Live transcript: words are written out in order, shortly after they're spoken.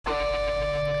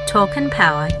Talk and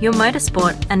Power, your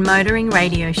motorsport and motoring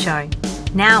radio show.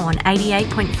 Now on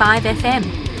 88.5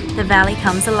 FM, The Valley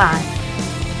Comes Alive.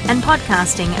 And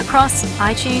podcasting across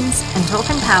iTunes and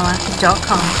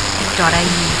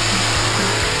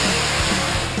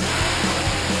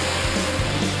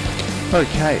talkandpower.com.au.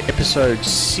 Okay, episode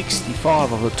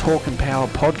 65 of the Talk and Power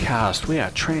podcast. We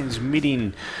are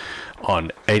transmitting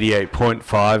on 88.5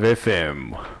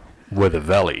 FM, where the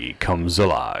valley comes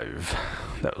alive.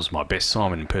 That was my best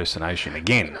Simon impersonation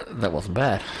again. That wasn't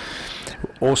bad.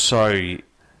 Also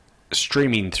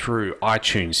streaming through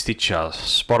iTunes, Stitcher,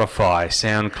 Spotify,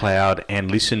 SoundCloud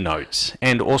and Listen Notes.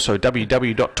 And also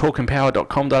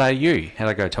www.talkandpower.com.au. How'd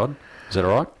I go, Todd? Is that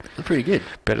all right? Pretty good.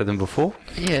 Better than before?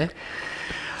 Yeah.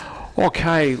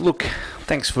 Okay, look,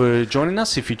 thanks for joining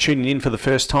us. If you're tuning in for the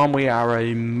first time, we are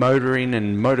a motoring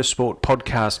and motorsport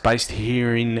podcast based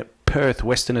here in Perth,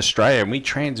 Western Australia, and we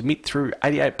transmit through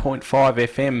 88.5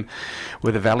 FM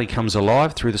where the valley comes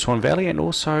alive through the Swan Valley, and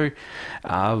also via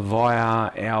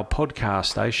our podcast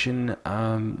station,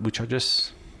 which I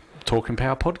just Talk and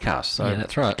Power podcast. So yeah,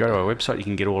 that's right. Go to our website, you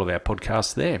can get all of our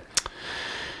podcasts there.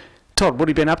 Todd, what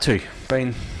have you been up to?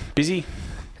 Been busy?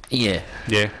 Yeah.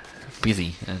 Yeah.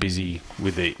 Busy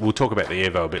with the. We'll talk about the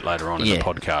Evo a bit later on in the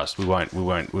podcast. We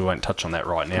won't touch on that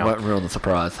right now. We won't ruin the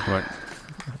surprise.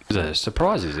 Is there a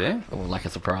surprise? Is there? Or like a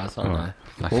surprise? I don't know.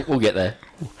 We'll get there.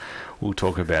 We'll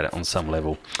talk about it on some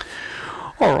level.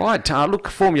 All right. Look,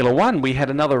 Formula One. We had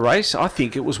another race. I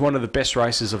think it was one of the best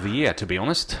races of the year, to be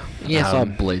honest. Yes, I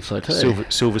believe so too.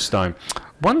 Silverstone.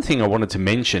 One thing I wanted to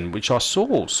mention, which I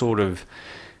saw sort of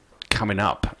coming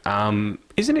up,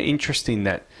 isn't it interesting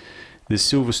that the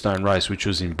Silverstone race, which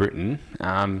was in Britain,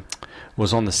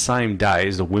 was on the same day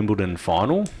as the Wimbledon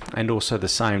final and also the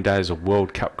same day as a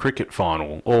World Cup cricket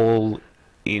final, all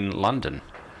in London.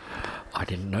 I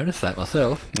didn't notice that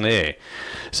myself. Yeah.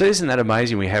 So isn't that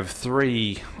amazing? We have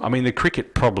three... I mean, the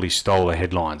cricket probably stole the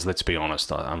headlines, let's be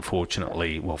honest.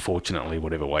 Fortunately,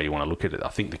 whatever way you want to look at it, I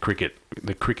think the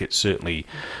cricket certainly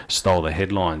stole the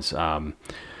headlines.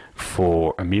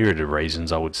 For a myriad of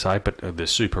reasons, I would say, but the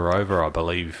Super Over, I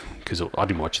believe, because I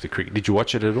didn't watch the cricket. Did you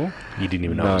watch it at all? You didn't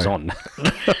even know it was on.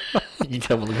 You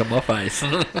tell me, look at my face.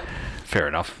 Fair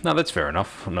enough. No, that's fair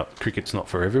enough. Cricket's not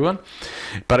for everyone.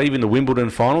 But even the Wimbledon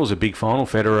final was a big final.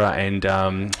 Federer and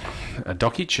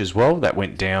Djokovic as well. That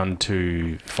went down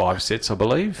to 5 sets, I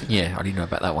believe. Yeah, I didn't know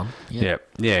about that one. Yeah.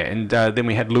 And then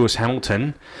we had Lewis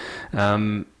Hamilton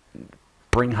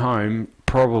bring home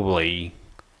probably...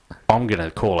 I'm going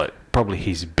to call it probably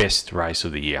his best race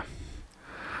of the year.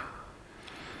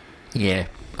 Yeah,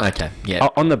 okay, yeah.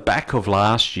 On the back of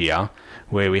last year,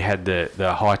 where we had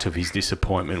the height of his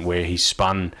disappointment, where he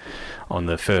spun on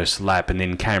the first lap and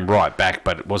then came right back,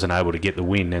 but wasn't able to get the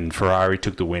win, and Ferrari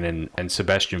took the win, and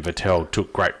Sebastian Vettel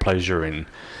took great pleasure in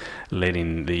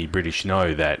letting the British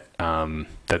know that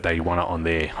that they won it on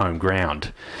their home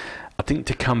ground. I think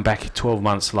to come back 12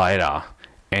 months later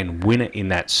and win it in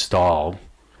that style,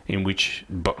 in which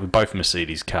both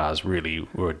Mercedes cars really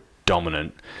were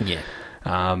dominant. Yeah.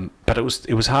 But it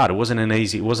was hard. It wasn't an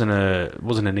easy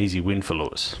win for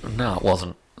Lewis. No, it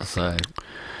wasn't. So,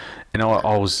 and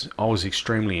I was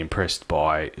extremely impressed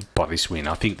by this win.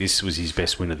 I think this was his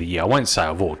best win of the year. I won't say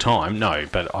of all time, no,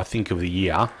 but I think of the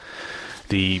year,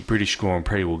 the British Grand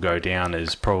Prix will go down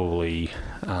as probably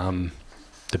the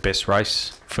best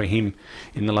race for him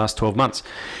in the last 12 months.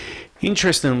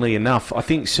 Interestingly enough, I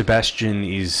think Sebastian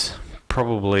is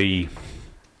probably,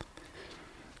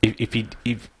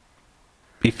 if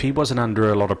he wasn't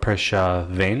under a lot of pressure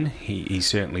then, he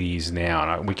certainly is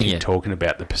now. And we keep talking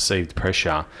about the perceived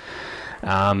pressure.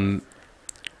 Young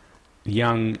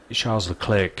Charles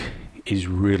Leclerc is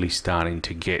really starting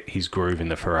to get his groove in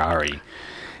the Ferrari.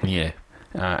 Yeah.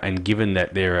 And given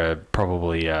that they're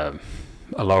probably a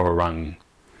lower rung,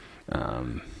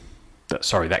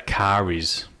 that car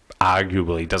is...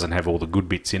 arguably doesn't have all the good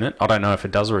bits in it. I don't know if it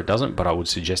does or it doesn't, but I would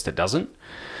suggest it doesn't.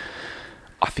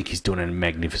 I think he's doing a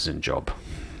magnificent job,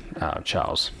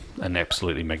 Charles. An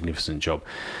absolutely magnificent job.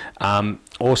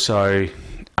 Also,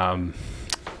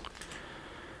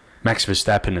 Max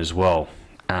Verstappen as well.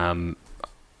 I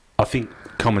think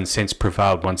common sense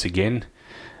prevailed once again.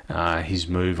 His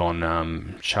move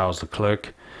on Charles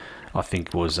Leclerc, I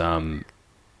think was...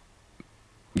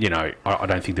 I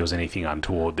don't think there was anything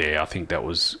untoward there. I think it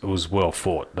was well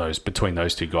fought between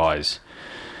those two guys.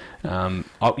 You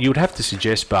would have to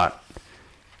suggest, but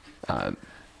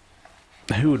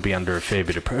who would be under a fair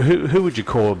bit of pressure? Who would you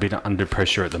call a bit under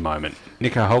pressure at the moment?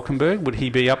 Nico Hülkenberg, would he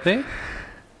be up there?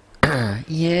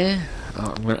 Yeah.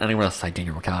 Only when I say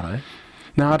Daniel Ricciardo.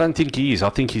 No, I don't think he is. I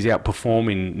think he's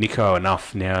outperforming Nico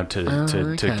enough now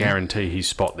to guarantee his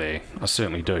spot there. I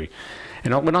certainly do.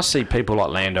 And when I see people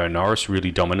like Lando Norris really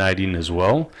dominating as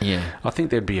well, I think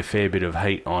there'd be a fair bit of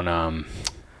heat on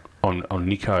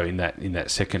Nico in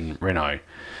that second Renault,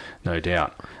 no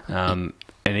doubt. And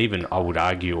even I would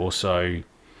argue also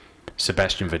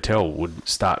Sebastian Vettel would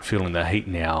start feeling the heat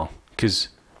now because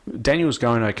Daniel's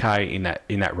going okay in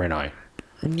that Renault.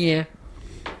 Yeah.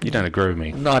 You don't agree with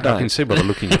me? No, I don't. I can see by the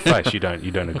look in your face you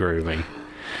don't agree with me.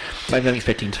 Maybe I'm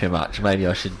expecting too much. Maybe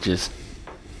I should just,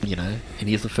 it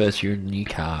is the first year in the new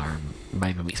car, and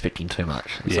maybe I'm expecting too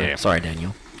much. So, sorry,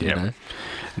 Daniel. Yeah.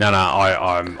 No,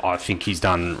 I think he's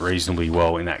done reasonably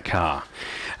well in that car.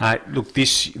 Look,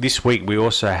 this week we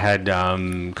also had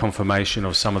confirmation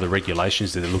of some of the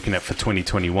regulations that they're looking at for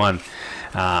 2021,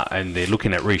 and they're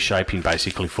looking at reshaping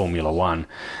basically Formula One.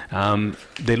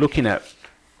 They're looking at,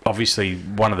 obviously,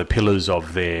 one of the pillars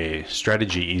of their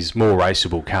strategy is more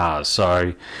raceable cars.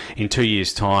 So in 2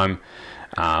 years' time,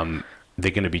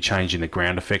 they're going to be changing the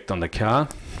ground effect on the car.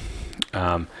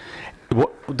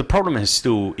 The problem is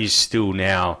still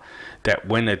now that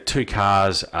when the two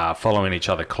cars are following each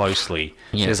other closely,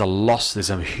 there's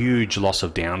a huge loss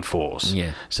of downforce.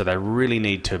 Yeah. So they really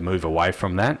need to move away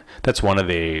from that. That's one of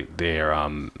their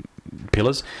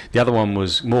pillars. The other one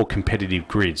was more competitive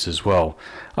grids as well.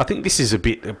 I think this is a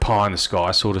bit pie in the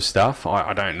sky sort of stuff.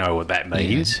 I don't know what that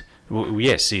means. Yeah. Well,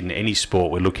 yes, in any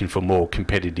sport we're looking for more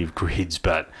competitive grids,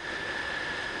 but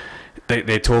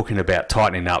they're talking about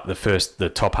tightening up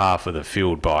the top half of the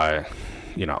field by,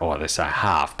 they say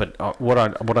half. But what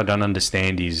I don't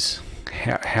understand is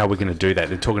how we're going to do that.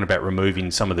 They're talking about removing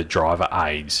some of the driver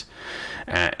aids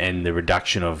and the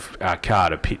reduction of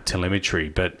car to pit telemetry,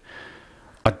 but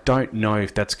I don't know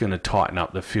if that's going to tighten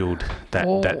up the field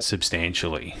that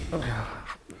substantially.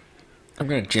 I'm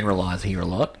going to generalise here a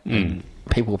lot. And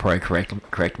people will probably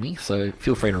correct me, so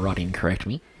feel free to write in and correct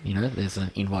me. There's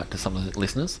an invite to some of the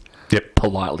listeners. Yep.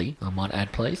 Politely, I might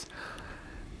add, please.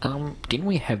 Didn't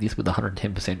we have this with the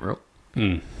 110% rule?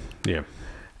 Yeah.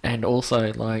 And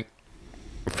also,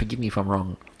 forgive me if I'm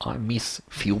wrong, I miss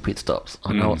fuel pit stops.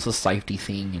 I know it's a safety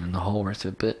thing and the whole rest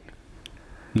of it, but...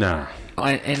 No.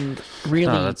 Less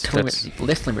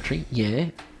telemetry,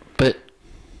 but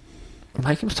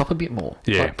make them stop a bit more.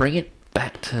 Yeah. Bring it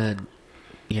back to,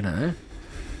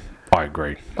 I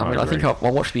agree. I think I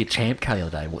watched the Champ car the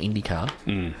other day, IndyCar,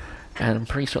 and I'm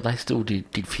pretty sure they still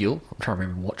did fuel. I'm trying to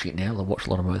remember watching it now. I watched a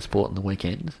lot of motorsport on the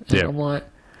weekends, and I'm like,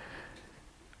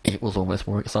 it was almost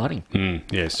more exciting.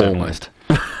 Yeah, certainly. Almost.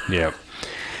 Yeah.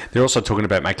 They're also talking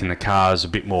about making the cars a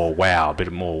bit more wow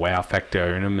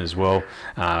factor in them as well.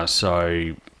 I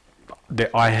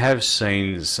have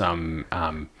seen some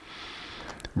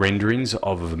renderings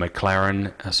of a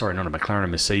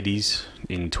Mercedes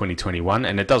in 2021,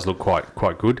 and it does look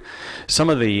quite good. Some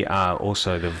of the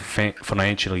also the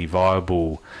financially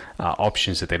viable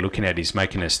options that they're looking at is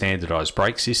making a standardised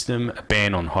brake system, a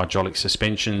ban on hydraulic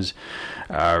suspensions,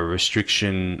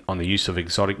 restriction on the use of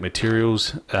exotic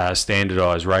materials,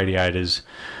 standardised radiators,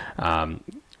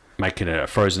 making a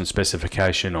frozen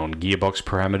specification on gearbox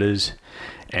parameters,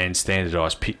 and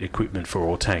standardised pit equipment for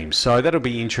all teams. So that'll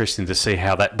be interesting to see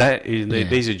how that is. Yeah.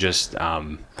 These are just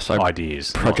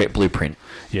ideas. Project Blueprint.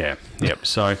 Yeah, yep.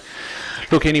 So,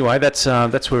 look, anyway, that's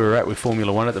where we're at with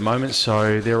Formula One at the moment.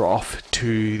 So they're off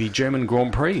to the German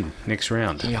Grand Prix next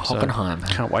round. Yeah, Hockenheim.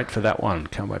 So can't wait for that one.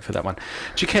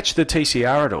 Did you catch the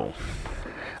TCR at all?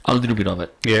 A little bit of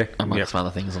it. Yeah. Amongst some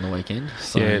other things on the weekend.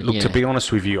 So, to be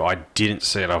honest with you, I didn't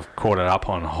see it. I've caught it up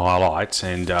on highlights,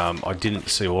 and I didn't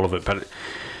see all of it. But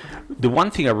the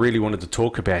one thing I really wanted to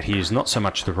talk about here is not so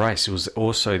much the race. It was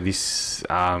also this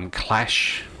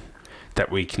clash that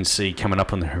we can see coming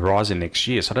up on the horizon next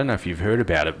year. So I don't know if you've heard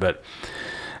about it, but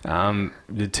the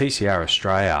TCR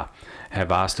Australia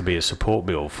have asked to be a support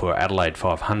bill for Adelaide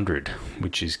 500,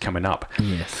 which is coming up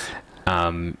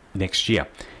next year.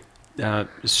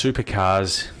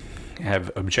 Supercars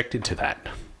have objected to that.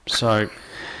 So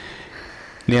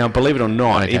now, believe it or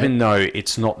not, even though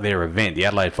it's not their event, the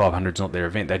Adelaide 500 is not their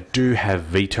event, they do have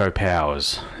veto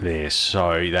powers there,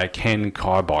 so they can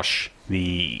kibosh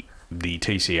the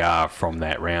TCR from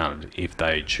that round if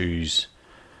they choose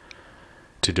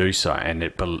to do so, and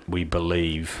we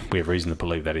have reason to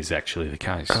believe that is actually the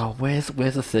case. Oh, where's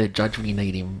the third judge when you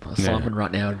need him? Simon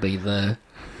right now would be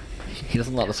he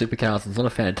doesn't like the supercars and he's not a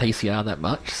fan of TCR that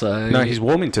much, so... No, he's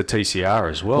warming to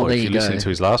TCR as well. If you listen to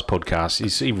his last podcast,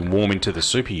 he's even warming to the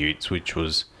Super Utes, which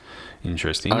was,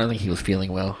 Interesting. I don't think he was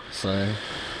feeling well, so...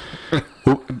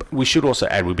 Well, we should also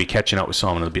add we'll be catching up with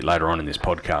Simon a bit later on in this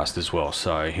podcast as well,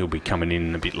 so he'll be coming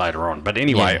in a bit later on. But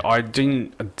anyway,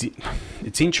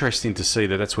 it's interesting to see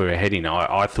that that's where we're heading.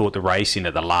 I thought the racing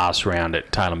at the last round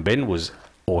at Tailem Bend was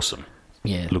awesome.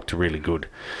 Yeah. Looked really good.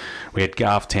 We had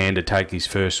Garth Tander take his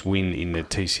first win in the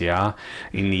TCR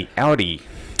in the Audi,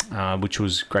 which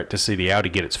was great to see the Audi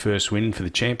get its first win for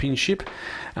the championship.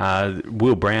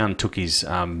 Will Brown took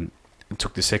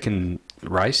the second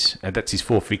race. That's his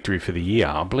fourth victory for the year.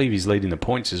 I believe he's leading the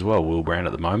points as well, Will Brown,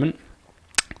 at the moment.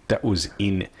 That was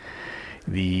in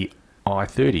the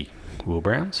I-30, Will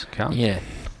Brown's car. Yeah.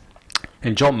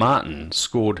 And John Martin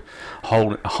scored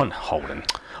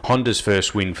Honda's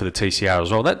first win for the TCR as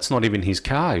well. That's not even his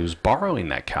car. He was borrowing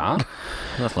that car.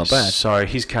 That's not bad. So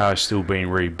his car is still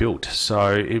being rebuilt.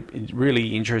 So it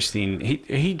really interesting.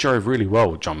 He drove really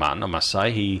well, John Martin, I must say.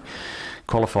 He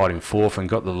qualified in fourth and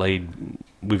got the lead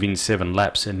within 7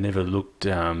 laps and never looked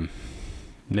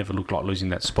like losing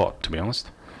that spot, to be honest.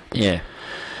 Yeah.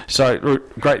 So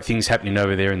great things happening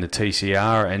over there in the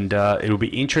TCR, and it'll be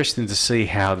interesting to see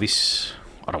how this,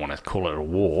 I don't want to call it a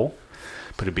war,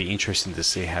 but it'll be interesting to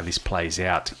see how this plays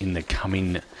out in the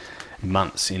coming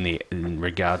months in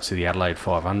regards to the Adelaide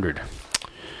 500. You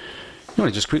want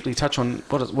to just quickly touch on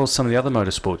what some of the other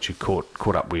motorsports you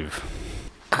caught up with?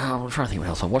 I'm trying to think what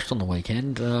else I watched on the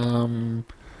weekend.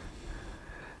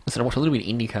 I watched a little bit of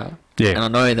IndyCar. Yeah. And I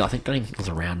know that don't even think it was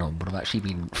around on, but I've actually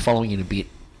been following it a bit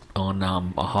on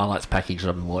a highlights package that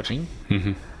I've been watching.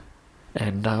 Mm-hmm.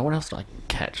 And what else did I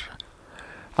catch?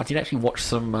 I did actually watch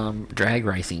some drag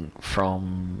racing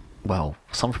some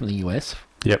from the US.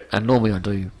 Yep. And normally I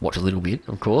do watch a little bit,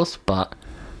 of course, but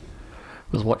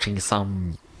I was watching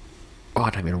some... I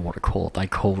don't even know what to call it. They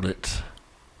called it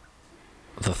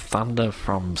the Thunder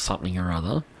from something or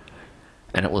other.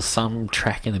 And it was some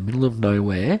track in the middle of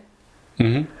nowhere.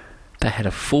 Mm-hmm. They had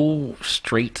a full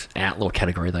street outlaw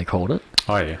category, they called it.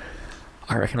 Oh, yeah.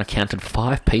 I reckon I counted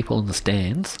 5 people in the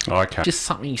stands. Oh, okay. Just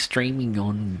something streaming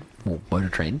on Motor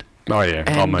Trend. Oh, yeah.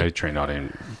 And, Motor Trend. I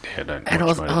don't and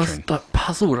watch I was like,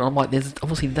 puzzled. And I'm like, there's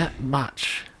obviously that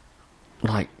much,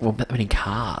 that many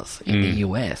cars in the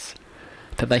US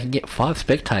that they can get 5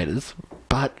 spectators,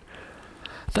 but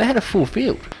they had a full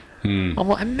field. I'm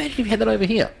like, imagine if you had that over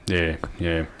here. Yeah,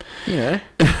 yeah. You know?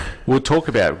 We'll talk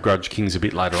about Grudge Kings a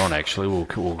bit later on, actually.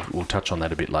 We'll touch on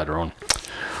that a bit later on.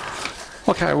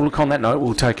 Okay, well, look, on that note,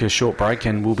 we'll take a short break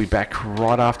and we'll be back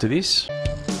right after this.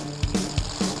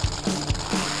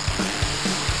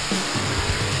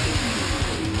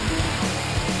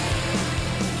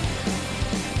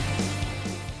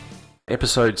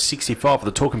 Episode 65 of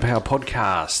the Talk and Power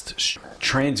podcast,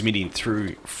 transmitting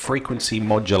through frequency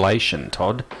modulation,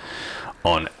 Todd,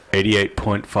 on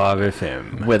 88.5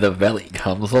 FM. Where the valley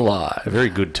comes alive. Very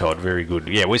good, Todd, very good.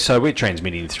 Yeah, we're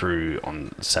transmitting through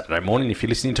on Saturday morning if you're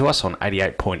listening to us on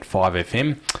 88.5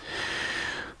 FM.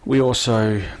 We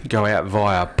also go out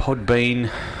via Podbean,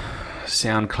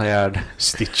 SoundCloud,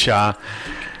 Stitcher,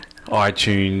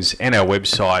 iTunes, and our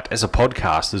website as a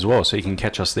podcast as well, so you can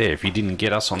catch us there. If you didn't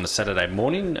get us on the Saturday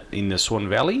morning in the Swan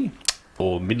Valley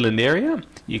or Midland area,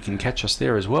 you can catch us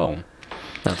there as well.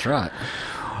 That's right.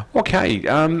 Okay,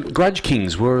 Grudge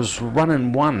Kings was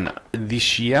 1-1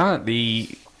 this year. The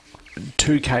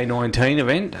 2K19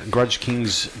 event, Grudge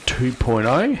Kings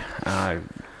 2.0,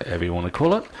 however you want to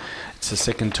call it. It's the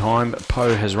second time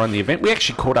Poe has run the event. We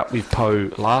actually caught up with Poe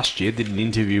last year, did an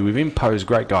interview with him. Poe's a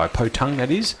great guy, Poe Tung,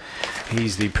 that is.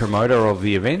 He's the promoter of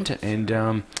the event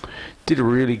and did a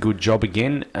really good job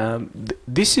again.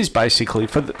 This is basically,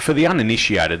 for the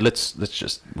uninitiated,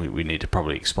 we need to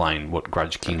probably explain what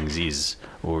Grudge Kings is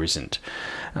or isn't.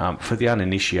 For the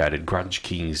uninitiated, Grudge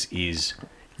Kings is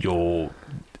your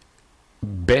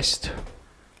best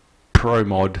pro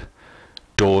mod,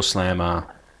 door slammer,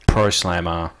 pro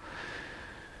slammer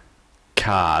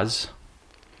cars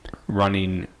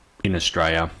running in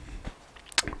Australia.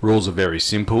 Rules are very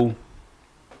simple.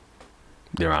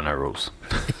 There are no rules.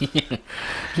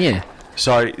 Yeah.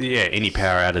 So, yeah, any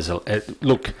power out is...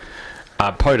 look,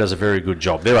 Poe does a very good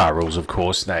job. There are rules, of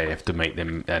course. They have to meet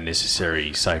them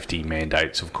necessary safety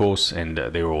mandates, of course, and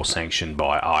they're all sanctioned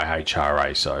by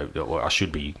IHRA, so I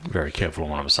should be very careful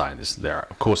on what I'm saying.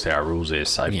 Of course, there are rules there,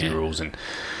 safety rules, and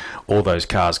all those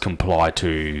cars comply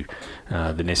to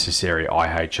the necessary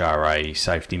IHRA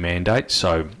safety mandates.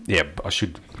 So, yeah, I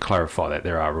should clarify that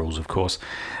there are rules, of course.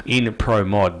 In Pro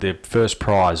Mod, the first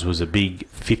prize was a big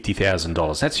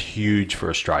 $50,000. That's huge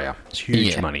for Australia. It's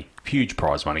huge money, huge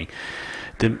prize money.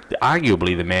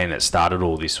 arguably the man that started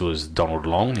all this was Donald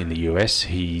Long in the US.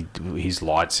 His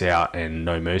lights out and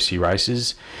no mercy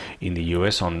races in the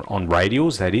US on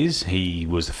radials. That is, he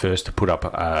was the first to put up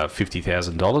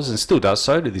 $50,000 and still does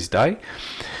so to this day.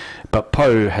 But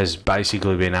Poe has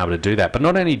basically been able to do that. But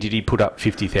not only did he put up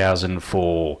 $50,000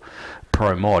 for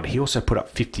Pro Mod, he also put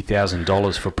up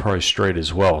 $50,000 for Pro Street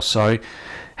as well. So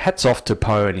hats off to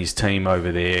Poe and his team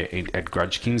over there at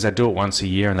Grudge Kings. They do it once a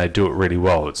year and they do it really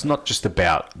well. It's not just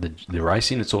about the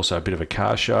racing, it's also a bit of a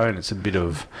car show and it's a bit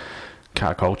of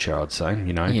car culture, I'd say,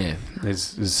 you know. Yeah.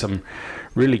 There's some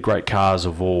really great cars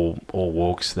of all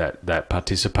walks that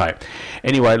participate.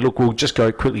 Anyway, look, we'll just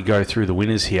quickly go through the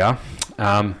winners here.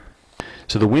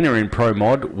 So the winner in Pro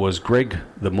Mod was Greg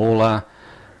the Mauler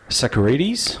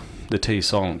Sakarides. The T is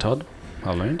silent, Todd,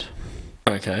 I learned.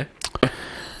 Okay.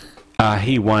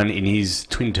 He won in his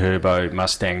twin-turbo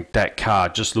Mustang. That car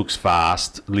just looks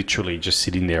fast, literally just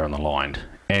sitting there on the line.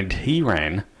 And he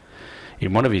ran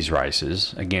in one of his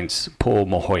races against Paul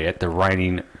Mohoyet, the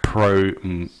reigning Pro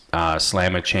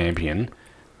Slammer champion.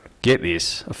 Get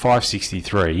this, a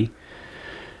 563,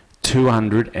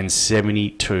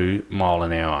 272 mile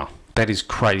an hour. That is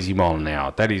crazy mile an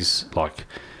hour. That is like,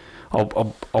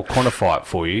 I'll quantify it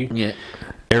for you. Yeah.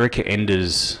 Erica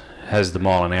Enders has the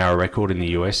mile an hour record in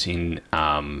the US in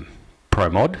Pro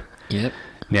Mod. Yep.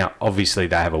 Now, obviously,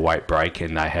 they have a weight break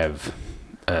and they have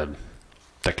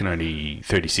they can only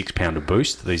 36 pounder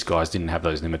boost. These guys didn't have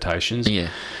those limitations. Yeah.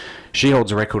 She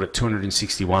holds a record at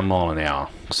 261 mile an hour.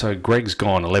 So Greg's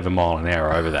gone 11 mile an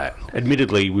hour over that.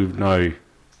 Admittedly, with no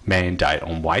mandate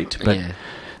on weight, but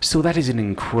still, that is an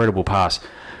incredible pass.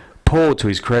 Paul, to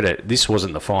his credit, this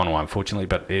wasn't the final, unfortunately,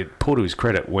 but Paul, to his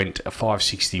credit, went a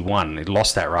 561. He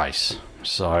lost that race.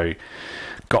 So,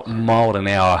 got mild an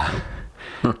hour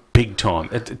big time.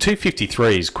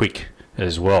 253 is quick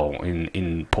as well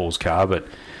in Paul's car, but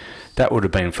that would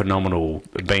have been phenomenal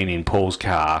being in Paul's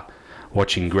car,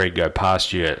 watching Greg go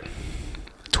past you at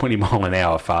 20 mile an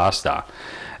hour faster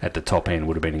at the top end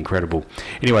would have been incredible.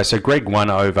 Anyway, so Greg won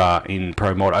over in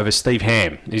Pro Mod over Steve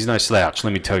Ham. He's no slouch,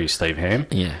 let me tell you, Steve Ham.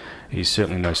 Yeah. He's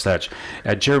certainly no slouch.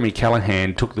 Jeremy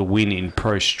Callahan took the win in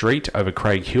Pro Street over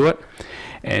Craig Hewitt.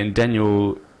 And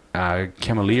Daniel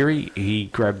Camilleri, he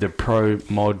grabbed the Pro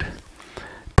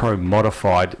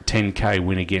Modified 10K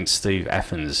win against Steve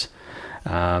Athens.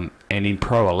 And in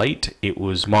Pro Elite, it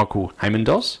was Michael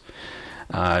Haymendos.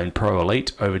 In Pro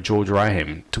Elite over George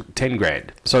Raham. Took 10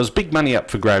 grand. So it was big money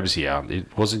up for grabs here.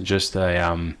 It wasn't just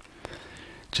a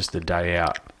day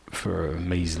out for a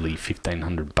measly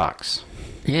 $1,500.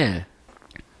 Yeah.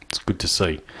 It's good to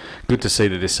see. Good to see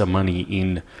that there's some money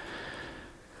in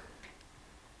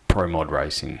Pro Mod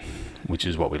racing, which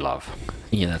is what we love.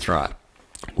 Yeah, that's right.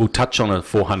 We'll touch on a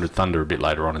 400 Thunder a bit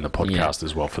later on in the podcast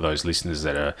as well for those listeners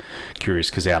that are curious,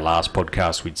 because our last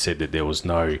podcast we'd said that there was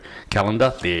no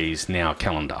calendar. There is now a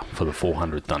calendar for the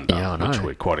 400 Thunder, which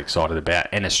we're quite excited about,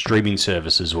 and a streaming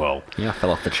service as well. Yeah, I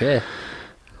fell off the chair.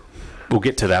 We'll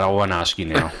get to that. I won't ask you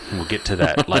now. We'll get to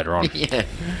that later on. Yeah.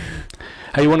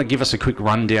 Hey, you want to give us a quick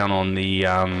rundown on the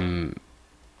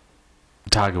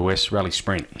Targa West Rally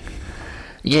Sprint?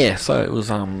 Yeah, so it was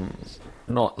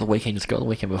not the weekend just got, the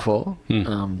weekend before,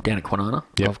 down at Kwinana,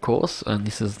 of course, and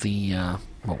this is the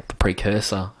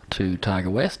precursor to Targa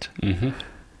West. Mm-hmm.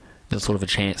 There's sort of a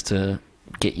chance to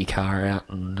get your car out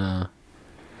and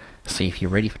see if you're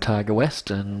ready for Targa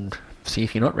West and see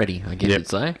if you're not ready, I guess you'd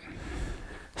say.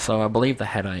 So I believe they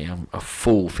had a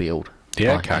full field,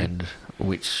 and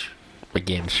which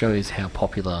again shows how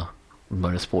popular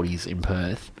motorsport is in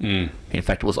Perth. In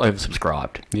fact, it was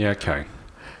oversubscribed. Yeah, okay.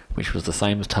 Which was the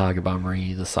same as Targa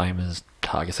Bunbury, the same as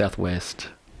Targa Southwest,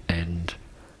 and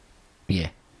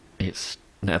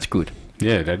that's good.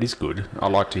 Yeah, that is good. I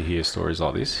like to hear stories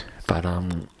like this. But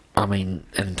I mean,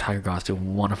 and Targa guys do a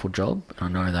wonderful job. I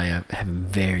know they have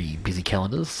very busy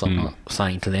calendars, so I'm not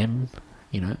saying to them,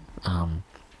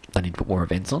 they need to put more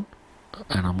events on.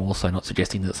 And I'm also not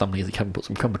suggesting that some needs to come and put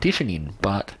some competition in,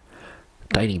 but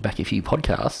dating back a few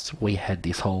podcasts, we had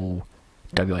this whole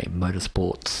WA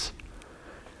Motorsports,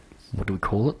 what do we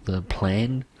call it? The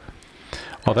plan.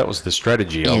 Oh, that was the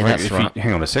strategy. Yeah, that's right.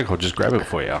 Hang on a sec, I'll just grab it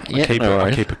for you.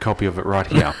 I'll keep a copy of it right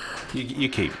here. you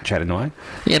keep chatting away.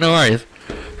 Yeah, no worries.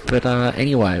 But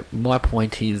anyway, my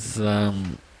point is,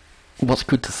 what's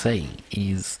good to see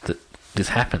is that this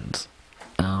happens.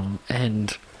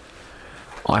 And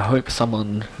I hope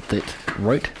someone that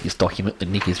wrote this document that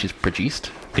Nick has just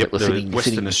produced, the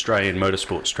Western Australian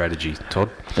Motorsport Strategy, Todd,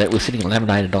 that was sitting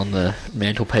laminated on the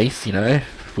mantelpiece,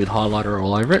 with highlighter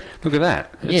all over it. Look at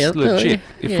that. It's Yeah, legit.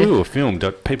 yeah. If we were filmed,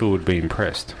 people would be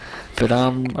impressed. But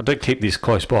I do keep this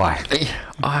close by.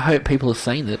 I hope people are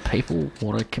seeing that people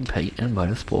want to compete in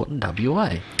motorsport in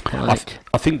WA. I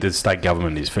think the state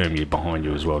government is firmly behind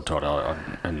you as well, Todd. I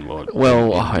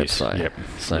hope so. Yep.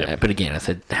 But again, I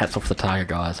said hats off to the Targa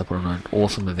guys. I put on an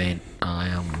awesome event.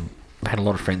 I had a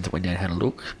lot of friends that went down and had a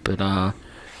look. But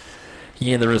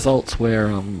the results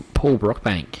were Paul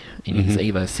Brockbank in his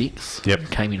Evo 6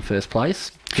 came in first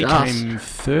place. He came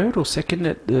third or second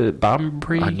at the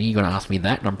Barmbury. I knew you were going to ask me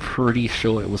that, and I'm pretty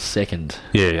sure it was second.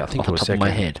 Yeah, I think it was second. Off the top of my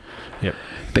head. Yep.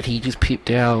 But he just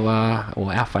pipped our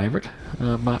favourite,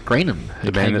 Mark Greenham.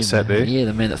 The man that sat there? Yeah,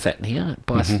 the man that sat in here,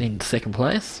 by in second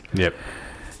place. Yep.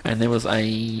 And there was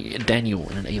a Daniel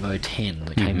in an Evo 10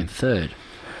 that came in third.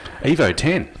 Evo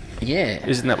 10? Yeah.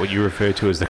 Isn't that what you refer to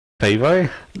as the Evo?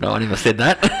 No, I never said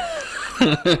that.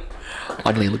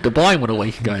 I only looked at buying one a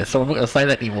week ago, so I'm not going to say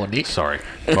that anymore, Nick. Sorry.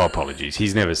 My apologies.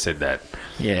 He's never said that.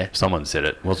 Yeah. Someone said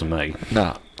it. Wasn't me.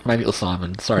 No, maybe it was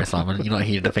Simon. Sorry, Simon. You're not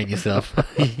here to defend yourself.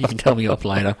 You can tell me off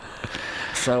later.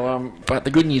 So, but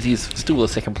the good news is still a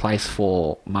second place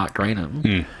for Mark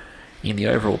Greenham. In the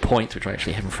overall points, which I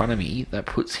actually have in front of me, that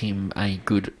puts him a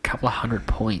good couple of 100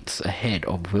 points ahead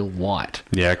of Will White.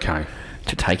 Yeah, okay.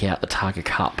 To take out the Targa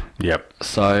Cup. Yep.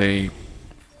 So,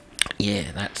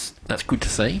 yeah, that's good to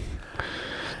see.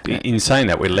 In saying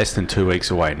that, we're less than 2 weeks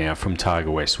away now from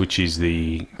Targa West, which is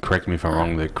correct me if I'm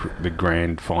wrong, the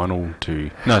grand final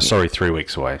 3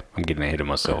 weeks away. I'm getting ahead of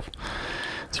myself.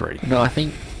 3. No, I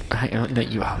think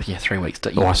 3 weeks.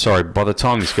 Sorry, by the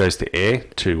time this goes to air,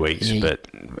 2 weeks, but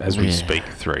as we speak,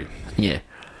 3. Yeah.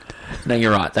 No,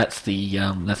 you're right. That's the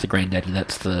granddaddy.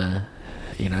 That's the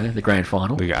grand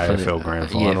final. The AFL grand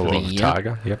final of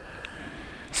Targa, yep.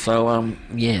 So,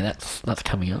 that's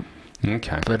coming up.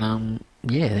 Okay. But,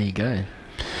 there you go.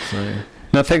 So...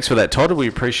 No, thanks for that, Todd. We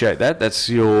appreciate that. That's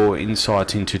your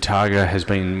insight into Targa has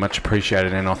been much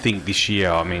appreciated. And I think this year,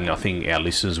 I think our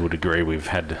listeners would agree we've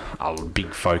had a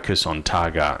big focus on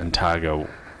Targa and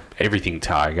everything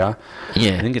Targa.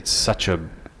 Yeah. I think it's such a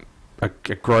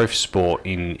growth sport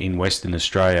in Western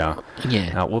Australia.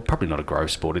 Yeah. Well, probably not a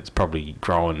growth sport. It's probably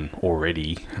growing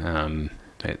already.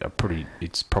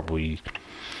 It's probably...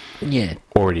 Yeah.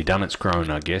 Already done its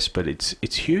growing, I guess, but it's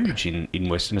huge in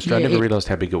Western Australia. I never realised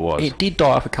how big it was. It did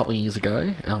die off a couple of years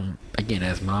ago. Again,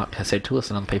 as Mark has said to us,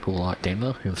 and other people like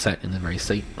Denver, who have sat in the very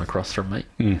seat across from me.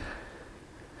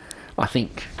 I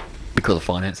think because of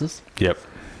finances. Yep.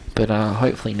 But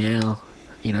hopefully now,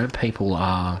 people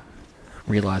are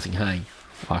realising, hey,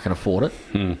 I can afford it.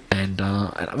 And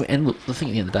look, the thing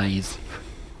at the end of the day is,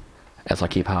 as I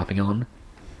keep harping on,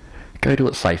 go do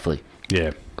it safely.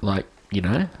 Yeah. Like,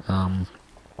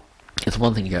 it's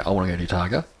one thing to go, I want to go do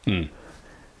Targa.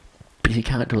 But if you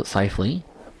can't do it safely,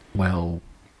 well,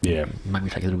 maybe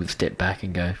take a little bit of step back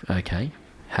and go, okay,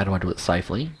 how do I do it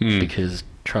safely? Because,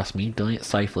 trust me, doing it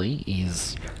safely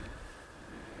is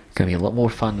going to be a lot more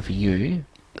fun for you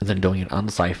than doing it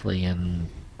unsafely and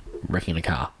wrecking a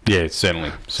car. Yeah,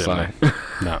 certainly.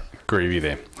 No, agree with you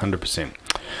there, 100%.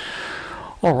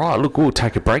 All right, look, we'll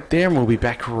take a break there and we'll be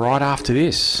back right after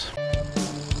this.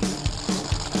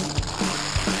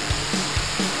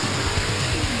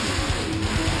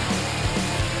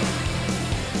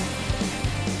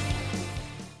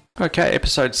 Okay,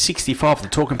 episode 65 of the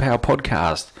Talking Power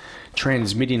podcast,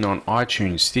 transmitting on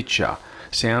iTunes, Stitcher,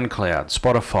 SoundCloud,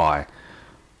 Spotify,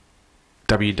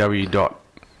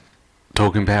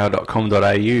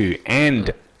 www.talkingpower.com.au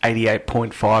and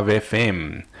 88.5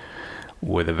 FM,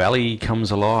 where the valley comes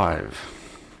alive.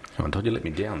 Come on, Todd, you let me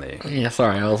down there. Yeah,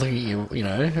 sorry, I was looking at you,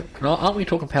 aren't we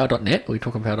talkingpower.net or are we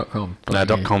talkingpower.com? No,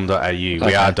 .com.au. Okay.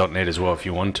 We are .net as well if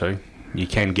you want to. You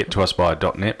can get to us by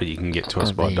 .net, but you can get to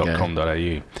us by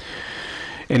 .com.au.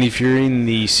 And if you're in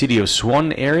the city of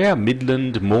Swan area,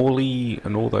 Midland, Morley,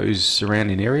 and all those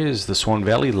surrounding areas, the Swan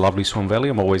Valley, the lovely Swan Valley,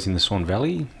 I'm always in the Swan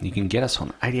Valley, you can get us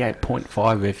on 88.5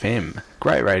 FM.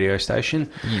 Great radio station.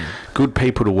 Yeah. Good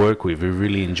people to work with. We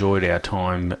really enjoyed our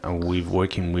time with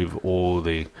working with all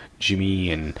the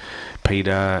Jimmy and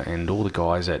Peter and all the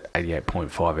guys at 88.5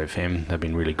 FM. They've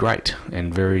been really great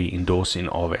and very endorsing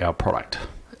of our product.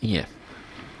 Yeah.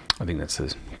 I think that's a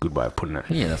good way of putting it.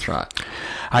 Yeah, that's right.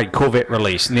 Hey, Corvette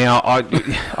release. Now, I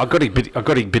got a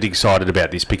bit excited about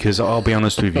this because I'll be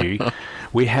honest with you,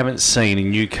 we haven't seen a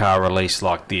new car release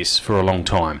like this for a long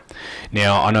time.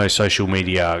 Now, I know social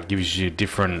media gives you a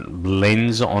different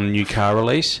lens on new car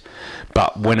release,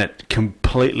 but when it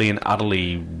completely and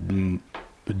utterly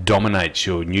dominates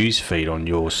your news feed on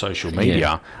your social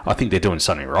media, I think they're doing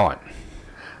something right.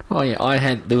 Oh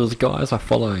yeah, there was guys I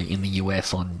follow in the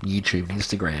US on YouTube and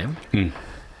Instagram,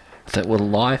 that were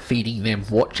live feeding them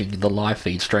watching the live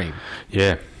feed stream.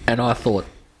 Yeah. And I thought,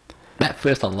 at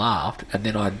first I laughed, and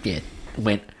then I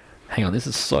went, hang on, this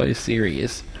is so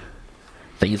serious.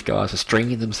 These guys are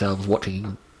streaming themselves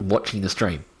watching the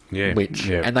stream. Yeah.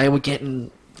 And they were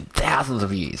getting thousands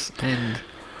of views, and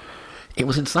it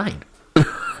was insane.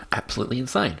 Absolutely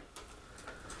insane.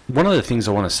 One of the things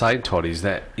I want to say, Todd,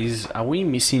 are we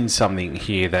missing something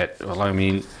here that, well, I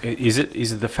mean, is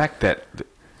it the fact that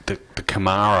the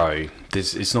Camaro,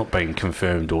 it's not been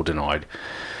confirmed or denied,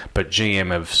 but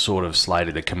GM have sort of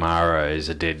slated the Camaro as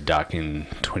a dead duck in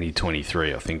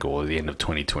 2023, I think, or the end of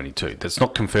 2022. That's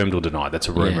not confirmed or denied. That's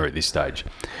a rumour at this stage.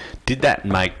 Did that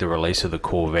make the release of the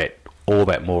Corvette all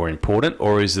that more important,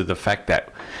 or is it the fact that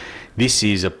this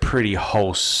is a pretty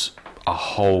whole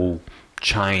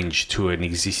change to an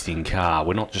existing car?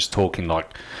 We're not just talking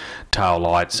like tail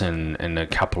lights and a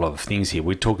couple of things here.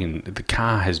 We're talking the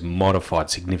car has modified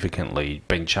significantly,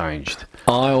 been changed.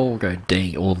 I'll go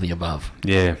D, all of the above.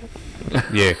 Yeah.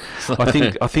 I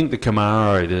think the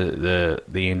Camaro,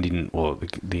 the ending, or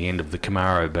the end of the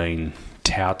Camaro being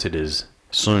touted as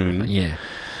soon,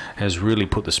 has really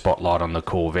put the spotlight on the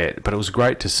Corvette. But it was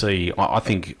great to see. I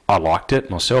think I liked it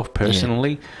myself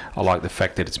personally. I like the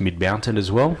fact that it's mid-mounted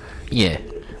as well. Yeah.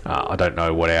 I don't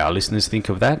know what our listeners think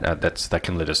of that. They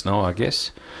can let us know, I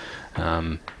guess.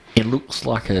 It looks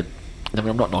like I'm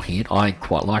not knocking it. I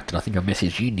quite liked it. I think I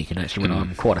messaged you, Nick, and actually when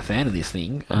I'm quite a fan of this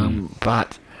thing.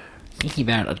 But thinking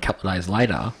about it a couple of days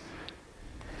later,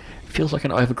 it feels like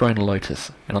an overgrown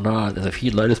Lotus. And I know there's a few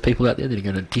Lotus people out there that are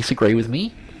going to disagree with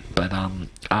me. But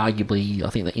arguably, I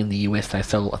think that in the US they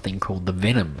sell a thing called the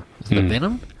Venom. Is it the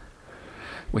Venom?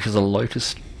 Which is a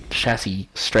Lotus chassis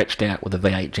stretched out with a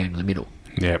V8 jammed in the middle.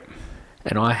 Yep.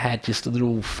 And I had just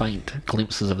little faint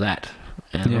glimpses of that.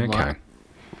 And I'm like,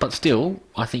 but still,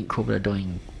 I think Corvette are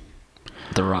doing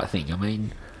the right thing. I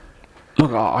mean,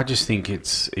 look, I just think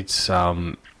it's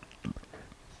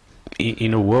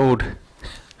in a world.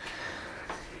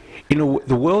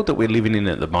 The world that we're living in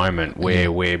at the moment, where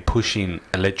we're pushing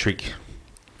electric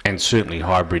and certainly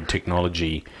hybrid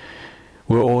technology,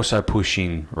 we're also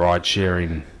pushing ride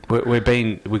sharing.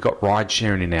 We've got ride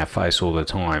sharing in our face all the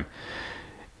time.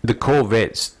 The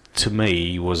Corvettes, to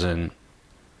me, was an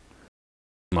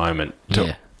moment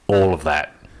to all of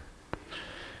that.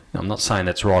 Now, I'm not saying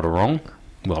that's right or wrong.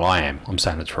 Well, I am. I'm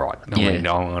saying it's right. I'm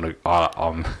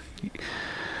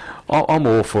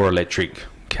all for electric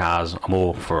cars. I'm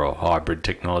all for a hybrid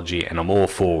technology, and I'm all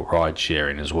for ride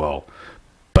sharing as well.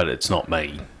 But it's not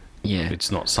me. Yeah. It's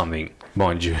not something,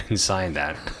 mind you, in saying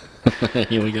that.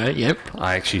 Here we go, yep.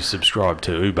 I actually subscribed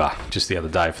to Uber just the other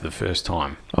day for the first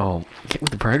time. Oh, get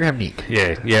with the program, Nick.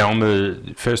 Yeah, I'm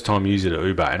the first time user to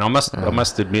Uber, and I must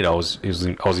admit I was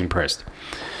impressed.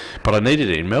 But I needed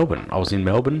it in Melbourne. I was in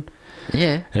Melbourne,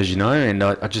 as you know, and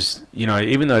I just,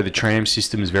 even though the tram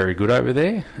system is very good over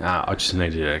there, I just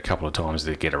needed it a couple of times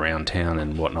to get around town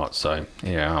and whatnot. So,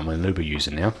 I'm an Uber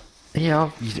user now. Yeah,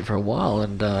 I've used it for a while,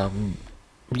 and I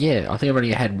think I've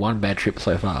only had one bad trip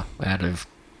so far out of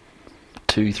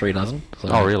 2-3 dozen. So,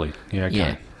 oh, really? Yeah, okay.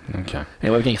 Yeah. Okay.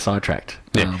 Yeah, we're getting sidetracked.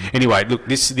 Yeah. Anyway, look,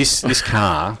 this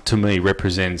car, to me,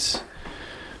 represents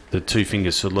the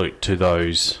two-finger salute to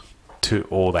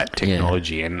all that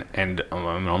technology. Yeah. And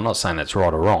I'm not saying that's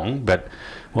right or wrong, but,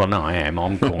 well, no, I am.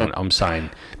 I'm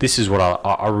saying this is what I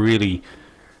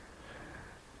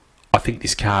think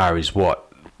this car is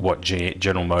what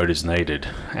General Motors needed.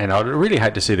 And I'd really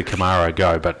hate to see the Camaro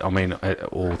go, but, I mean,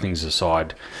 all things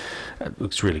aside, it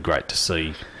looks really great to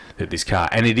see that this car,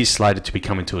 and it is slated to be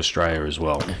coming to Australia as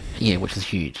well. Yeah, which is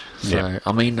huge. So,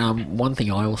 I mean, one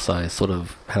thing I also sort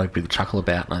of had a bit of a chuckle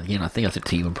about, and again, I think I said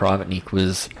to you in private, Nick,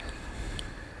 was,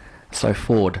 so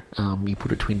Ford, you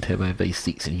put a twin-turbo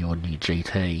V6 in your new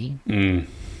GT. Do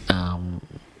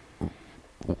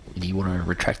you want to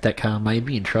retract that car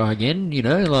maybe and try again,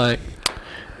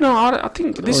 No, I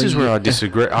think this is where I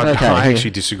disagree. I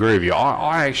actually disagree with you.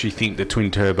 I actually think the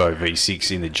twin-turbo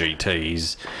V6 in the GT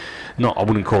is not, I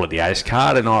wouldn't call it the ace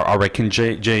card, and I reckon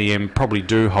GM probably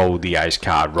do hold the ace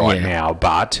card now,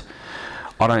 but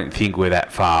I don't think we're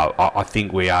that far. I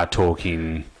think we are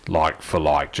talking like for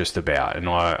like, just about. And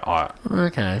I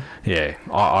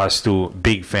still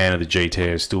big fan of the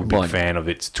GT. Still big fan of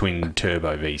its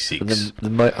twin-turbo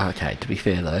V6. Okay, to be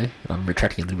fair though, I'm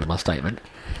retracting a little bit of my statement.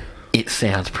 It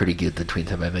sounds pretty good, the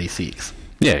twin-turbo V6.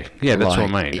 Yeah, that's what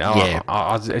I mean.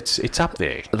 It's up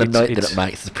there. The note that it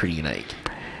makes is pretty unique.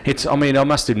 I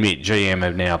must admit, GM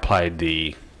have now played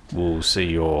the we'll see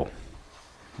your...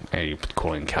 How do you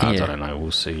call in cards? I don't know.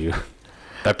 We'll see you.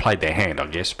 They played their hand, I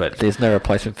guess, but... There's no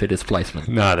replacement for displacement.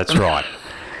 No, that's right.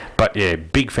 But yeah,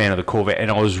 big fan of the Corvette,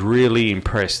 and I was really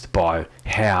impressed by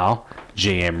how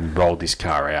GM rolled this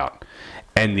car out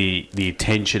and the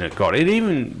attention it got. It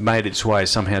even made its way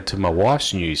somehow to my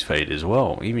wife's news feed as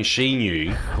well. Even she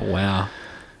knew. Wow.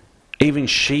 Even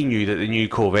she knew that the new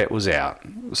Corvette was out.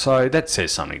 So that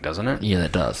says something, doesn't it? Yeah,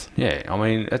 that does. Yeah, I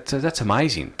mean, that's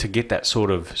amazing to get that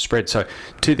sort of spread. So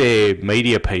to their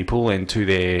media people and to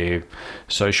their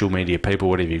social media people,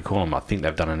 whatever you call them, I think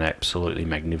they've done an absolutely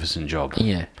magnificent job.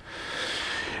 Yeah.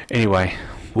 Anyway,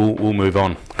 we'll move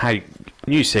on. Hey,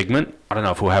 new segment. I don't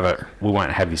know if we'll have it. We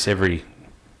won't have this every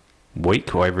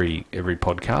week or every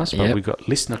podcast, but we've got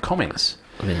listener comments.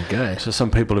 There you go. So some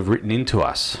people have written into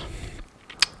us.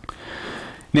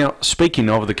 Now, speaking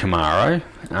of the Camaro,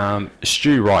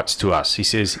 Stu writes to us. He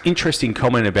says, interesting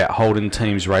comment about Holden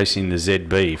teams racing the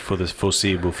ZB for the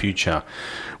foreseeable future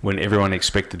when everyone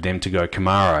expected them to go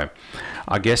Camaro.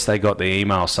 I guess they got the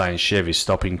email saying Chev is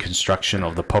stopping construction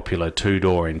of the popular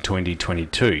two-door in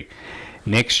 2022.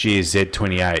 Next year's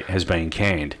Z28 has been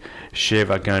canned.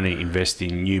 Chev are going to invest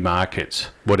in new markets,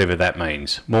 whatever that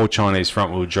means. More Chinese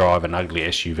front-wheel drive and ugly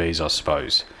SUVs, I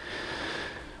suppose.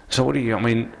 So what do you... I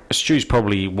mean, Stu's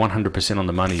probably 100% on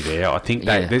the money there. I think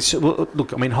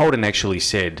look, I mean, Holden actually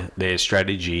said their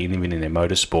strategy, even in their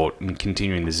motorsport, and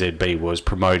continuing the ZB, was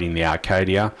promoting the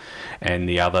Arcadia and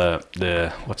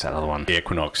what's that other one? The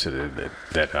Equinox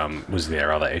that was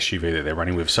their other SUV that they're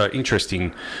running with. So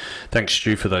interesting. Thanks,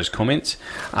 Stu, for those comments.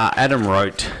 Adam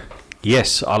wrote,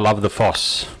 yes, I love the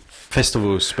FOSS.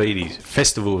 Festival Speed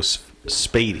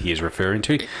he is referring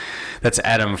to. That's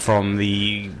Adam from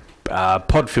the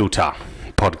Podfilter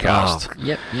podcast. Oh,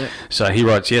 yep. So he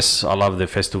writes, yes, I love the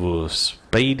Festival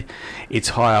Speed. It's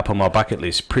high up on my bucket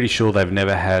list. Pretty sure they've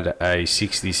never had a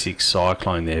 66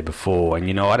 Cyclone there before. And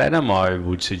you know what, Adam? I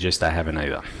would suggest they haven't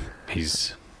either.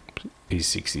 His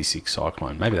 66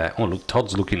 Cyclone. Maybe that. Oh, look,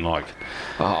 Todd's looking like...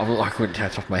 Oh, I couldn't tell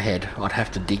it off my head. I'd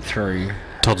have to dig through.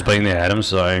 Todd's been there, Adam,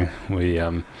 so we...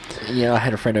 Yeah, I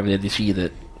had a friend over there this year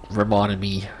that reminded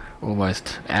me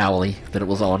almost hourly that it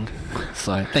was on.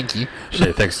 So, thank you.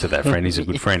 Yeah, thanks to that friend. He's a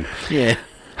good friend. Yeah.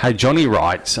 Hey, Johnny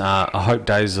writes, I hope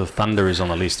Days of Thunder is on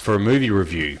the list for a movie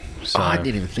review. So, I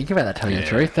didn't even think about that, tell you the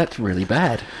truth. That's really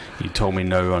bad. You told me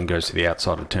no one goes to the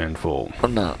outside of turn 4. Oh,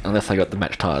 no, unless they got the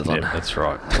match tyres on. Yeah, that's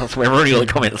right. We've already got the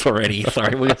comments already.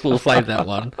 Sorry, we'll save that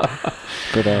one.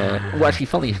 But, well, actually,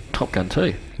 funny, Top Gun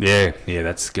 2. Yeah,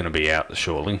 that's going to be out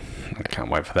shortly. I can't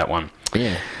wait for that one.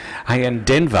 Yeah. Hey, and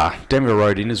Denver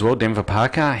wrote in as well, Denver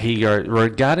Parker. He goes,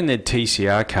 regarding the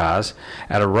TCR cars,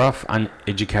 at a rough,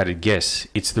 uneducated guess,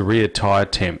 it's the rear tyre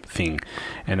temp thing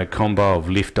and a combo of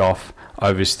lift off,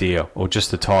 oversteer, or just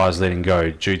the tyres letting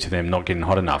go due to them not getting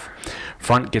hot enough.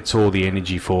 Front gets all the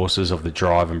energy forces of the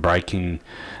drive and braking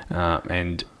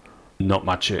and not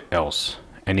much else.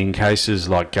 And in cases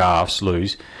like Garth's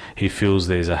lose, he feels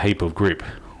there's a heap of grip,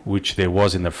 which there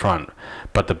was in the front,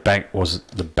 but the back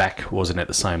wasn't at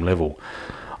the same level.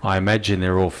 I imagine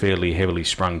they're all fairly heavily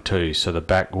sprung too, so the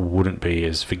back wouldn't be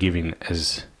as forgiving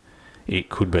as it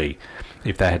could be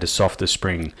if they had a softer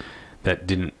spring that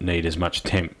didn't need as much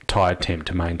tyre temp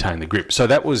to maintain the grip. So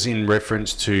that was in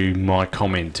reference to my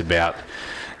comment about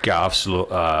Garth's,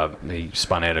 he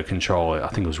spun out of control, I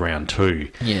think it was round 2,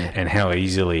 and how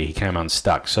easily he came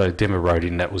unstuck. So Denver wrote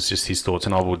in, that was just his thoughts,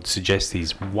 and I would suggest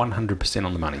he's 100%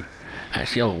 on the money.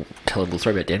 Actually, I'll tell a little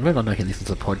story about Denver. I know he listens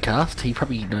to the podcast. He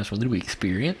probably knows from a little bit of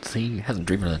experience. He hasn't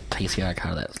driven a TCR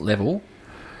car at that level,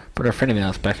 but a friend of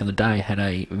ours back in the day had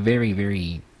a very,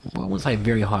 very, well, I wouldn't say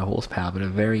very high horsepower, but a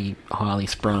very highly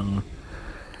sprung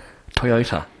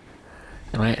Toyota.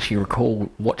 And I actually recall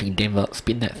watching Denver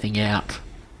spin that thing out.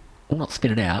 Well, not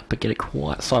spin it out, but get it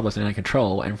quite sideways and out of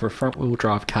control. And for a front-wheel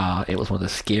drive car, it was one of the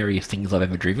scariest things I've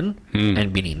ever driven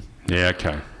and been in. Yeah,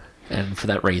 okay. And for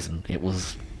that reason, it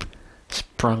was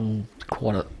sprung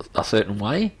quite a certain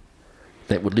way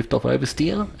that would lift off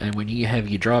oversteer. And when you have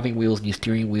your driving wheels and your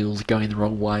steering wheels going the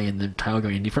wrong way and the tail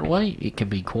going a different way, it can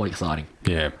be quite exciting.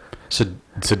 Yeah. So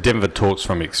Denver talks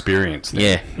from experience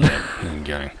then. Yeah. There you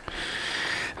go.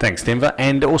 Thanks, Denver.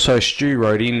 And also Stu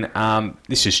wrote in,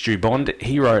 this is Stu Bond,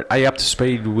 he wrote, are you up to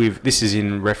speed with, this is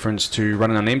in reference to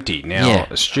Running on Empty. Now,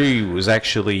 Stu was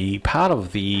actually part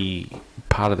of the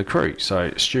crew.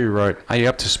 So Stu wrote, are you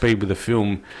up to speed with the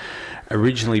film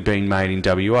originally being made in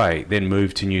WA, then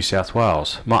moved to New South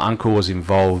Wales? My uncle was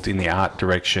involved in the art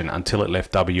direction until it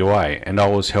left WA, and I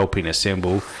was helping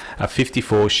assemble a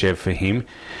 54 Chev for him,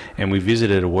 and we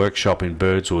visited a workshop in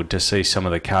Birdswood to see some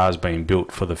of the cars being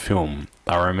built for the film.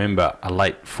 I remember a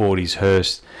late 40s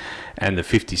Hearst and the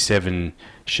 57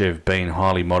 Chev being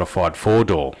highly modified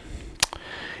 4-door.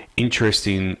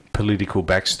 interesting political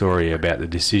backstory about the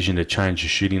decision to change the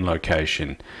shooting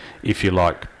location, if you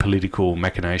like political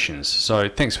machinations. So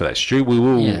thanks for that, Stu. We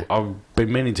will. Yeah. I've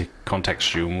been meaning to contact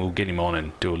Stu, and we'll get him on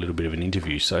and do a little bit of an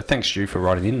interview. So thanks, Stu, for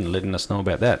writing in and letting us know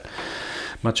about that.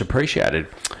 Much appreciated.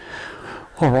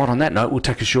 All right, on that note, we'll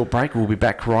take a short break. We'll be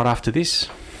back right after this.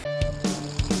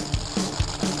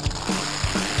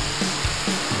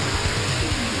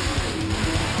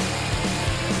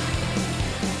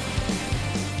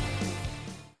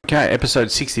 Okay,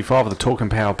 episode 65 of the Talk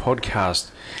and Power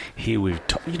podcast. Here we've...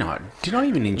 did I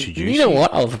even introduce you? You know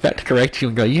what? I was about to correct you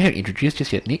and go, you haven't introduced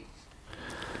us yet, Nick.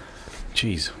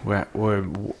 Jeez, we're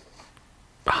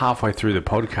halfway through the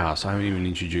podcast. I haven't even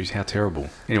introduced. How terrible.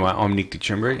 Anyway, I'm Nick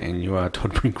Dichambery and you are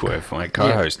Todd Brinkworth, my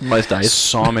co-host. Yeah, most days.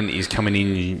 Simon is coming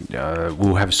in.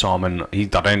 We'll have Simon. I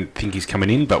don't think he's coming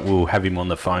in, but we'll have him on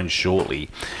the phone shortly.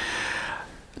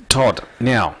 Todd,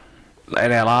 now... At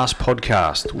our last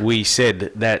podcast, we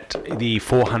said that the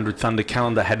 400 Thunder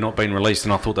calendar had not been released,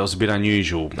 and I thought that was a bit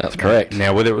unusual. That's correct.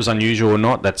 Now, whether it was unusual or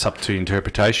not, that's up to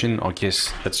interpretation. I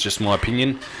guess that's just my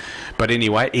opinion. But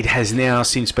anyway, it has now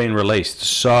since been released.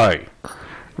 So,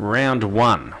 round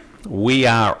one, we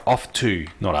are off to,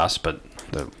 not us, but,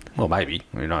 maybe,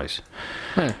 who knows.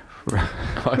 Huh.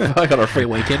 I got a free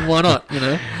weekend, why not,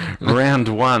 Round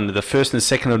one, the 1st and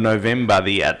 2nd of November,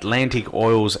 the Atlantic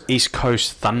Oil's East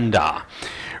Coast Thunder.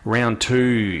 Round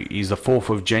two is the 4th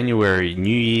of January,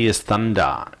 New Year's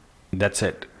Thunder.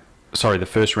 The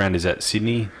first round is at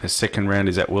Sydney, the second round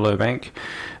is at Willowbank.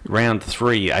 Round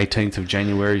three, 18th of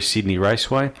January, Sydney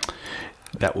Raceway.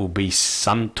 That will be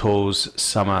Santo's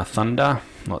Summer Thunder,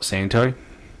 not Santo. I'm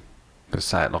going to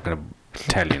say it like an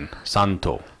Italian.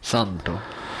 Santo.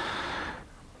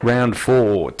 Round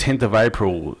 4, 10th of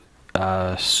April,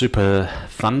 Super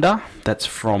Thunder. That's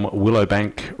from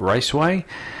Willowbank Raceway.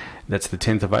 That's the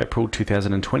 10th of April,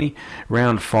 2020.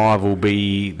 Round 5 will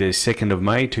be the 2nd of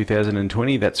May,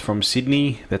 2020. That's from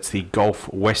Sydney. That's the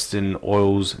Gulf Western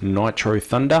Oils Nitro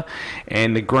Thunder.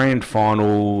 And the grand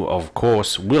final, of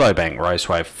course, Willowbank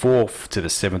Raceway, 4th to the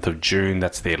 7th of June.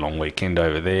 That's their long weekend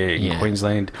over there in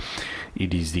Queensland.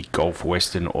 It is the Gulf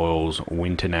Western Oils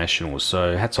Winter Nationals.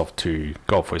 So hats off to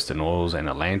Gulf Western Oils and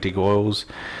Atlantic Oils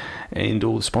and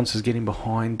all the sponsors getting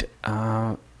behind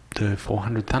the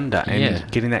 400 Thunder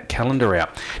and getting that calendar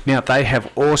out. Now, they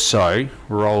have also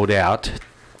rolled out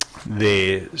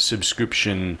their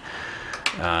subscription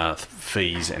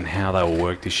fees and how they will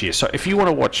work this year. So if you want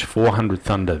to watch 400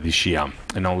 Thunder this year,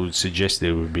 and I would suggest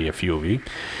there would be a few of you,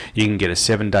 you can get a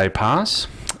 7-day pass,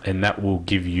 and that will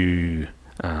give you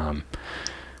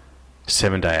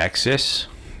 7-day access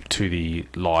to the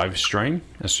live stream,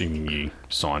 assuming you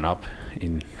sign up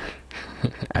in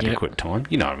adequate time.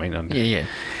 You know what I mean? Yeah.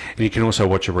 And you can also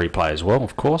watch a replay as well,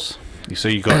 of course. So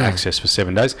you've got access for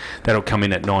 7 days. That'll come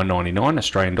in at $9.99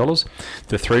 Australian dollars.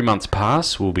 The 3 months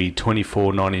pass will be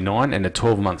 $24.99, and the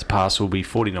 12 months pass will be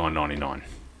 $49.99.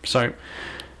 So,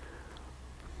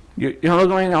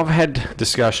 I've had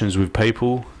discussions with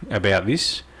people about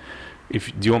this. Do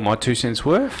you want my 2 cents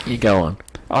worth? You go on.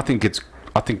 I think it's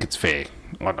fair.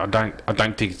 I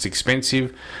don't think it's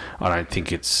expensive. I don't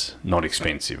think it's not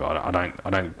expensive. I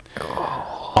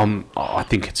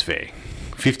think it's fair.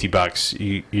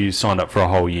 $50. You signed up for a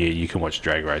whole year. You can watch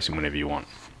drag racing whenever you want.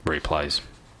 Replays.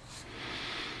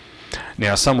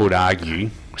 Now, some would argue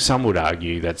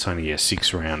that's only a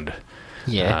 6-round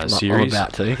series. I'm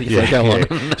about to. Go on.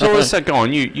 So let's go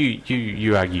on.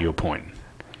 You argue your point.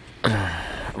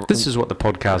 This is what the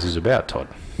podcast is about, Todd.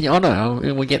 Yeah, I know.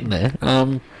 We're getting there.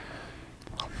 All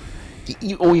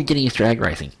you're getting is drag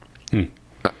racing.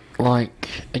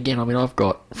 Again, I've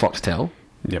got Foxtel.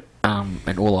 Yep.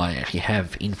 And all I actually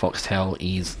have in Foxtel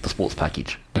is the sports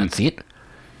package. That's it.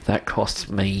 That costs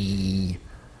me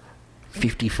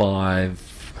 $55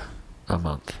 a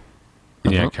month.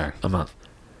 A month.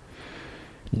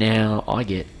 Now I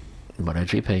get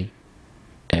MotoGP,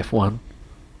 F1,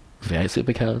 V8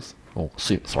 Supercars,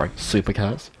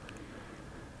 Supercars.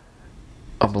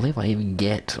 I believe I even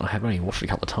get, I haven't only watched it a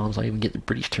couple of times, I even get the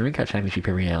British Touring Car Championship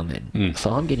every now and then. So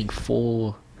I'm getting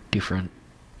 4 different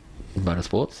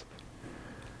motorsports.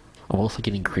 I'm also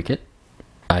getting cricket,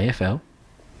 AFL.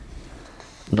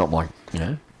 Not my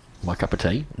cup of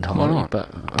tea entirely. Why not?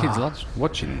 But kids love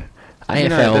watching. AFL.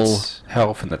 That's how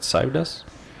often that saved us.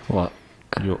 What?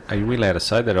 Are you allowed to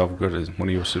say that I've got one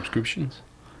of your subscriptions?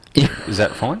 Is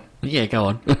that fine? Yeah, go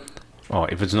on. Oh,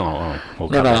 if it's not, we'll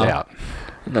cut that out.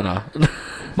 No.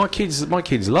 My kids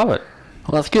love it.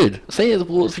 Well, that's good. See, the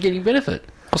sports are getting benefit.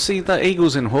 Well, see, the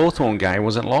Eagles and Hawthorn game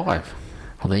wasn't live.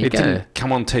 Well, there you It go. didn't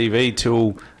come on TV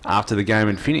till after the game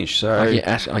had finished. So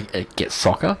I get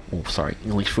soccer, or sorry,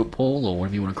 English football, or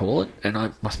whatever you want to call it, and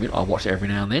I must admit I watch it every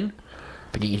now and then.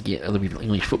 But you get a little bit of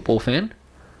English football fan,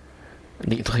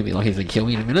 and you can look at me like he's going to kill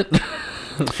me in a minute.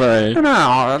 So,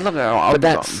 but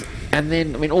that's, and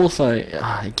then I mean also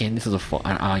again this is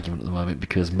an argument at the moment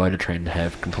because Motor Trend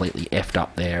have completely effed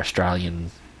up their Australian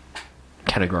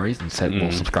categories and said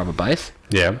well subscriber base.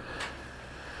 Yeah.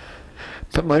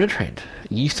 But Motor Trend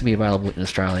used to be available in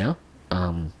Australia,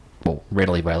 well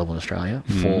readily available in Australia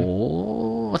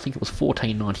for I think it was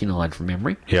 $14.99 from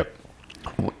memory. Yep.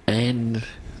 And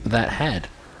that had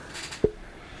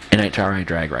NHRA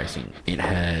drag racing. It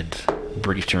had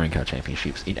British Touring Car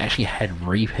Championships. It actually had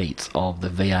repeats of the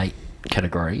V8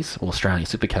 categories, or Australian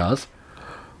supercars,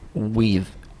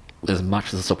 with as much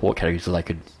of the support categories as they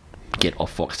could get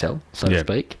off Foxtel, so to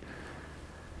speak.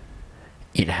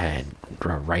 It had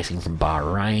racing from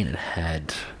Bahrain. It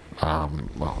had a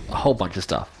whole bunch of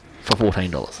stuff for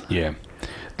 $14. Yeah.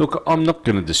 Look, I'm not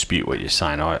going to dispute what you're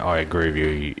saying. I agree with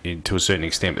you to a certain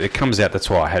extent, but it comes out, that's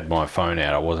why I had my phone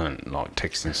out. I wasn't like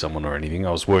texting someone or anything.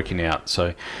 I was working out,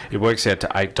 so it works out to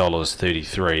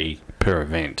 $8.33 per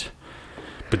event.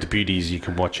 But the beauty is you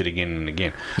can watch it again and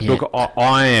again. Yeah. Look,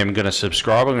 I am going to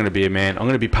subscribe. I'm going to be a man. I'm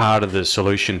going to be part of the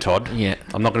solution, Todd. Yeah.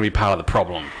 I'm not going to be part of the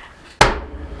problem.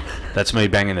 That's me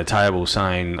banging the table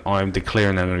saying I'm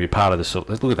declaring that I'm going to be part of the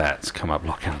solution. Look at that. It's come up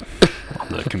like on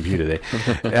the computer there.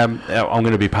 I'm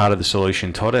going to be part of the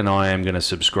solution, Todd, and I am going to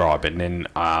subscribe, and then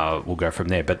we'll go from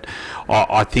there. But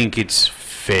I think it's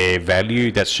fair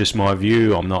value. That's just my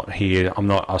view. I'm not here. I'm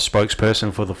not a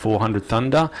spokesperson for the 400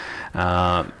 Thunder.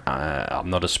 I'm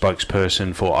not a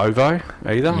spokesperson for OVO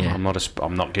either. Yeah.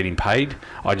 I'm not getting paid.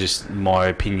 My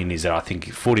opinion is that I think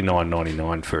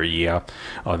 $49.99 for a year.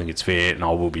 I think it's fair, and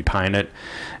I will be paying it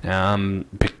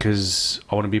because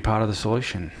I want to be part of the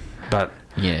solution. But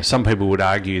some people would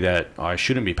argue that I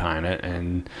shouldn't be paying it,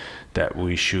 and that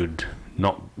we should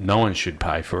not. No one should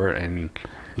pay for it, and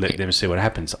let them see what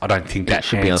happens. I don't think that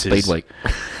should be on Speed Week.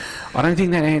 I don't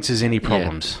think that answers any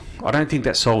problems. Yeah. I don't think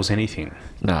that solves anything.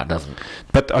 No, it doesn't.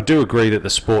 But I do agree that the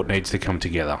sport needs to come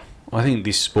together. I think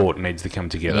this sport needs to come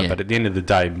together. Yeah. But at the end of the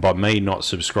day, by me not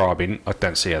subscribing, I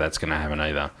don't see how that's going to happen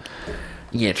either.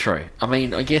 Yeah, true. I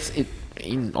mean, I guess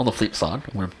on the flip side,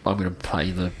 I'm going to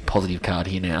play the positive card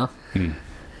here now.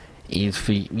 Is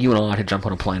for you and I to jump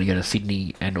on a plane and go to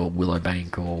Sydney and or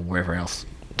Willowbank or wherever else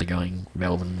they're going,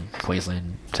 Melbourne,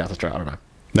 Queensland, South Australia, I don't know.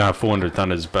 No, 400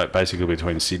 Thunders, but basically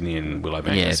between Sydney and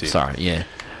Willowbank. Yeah, sorry, yeah.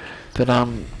 But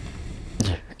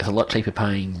it's a lot cheaper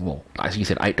paying, well, as you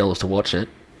said, $8 to watch it.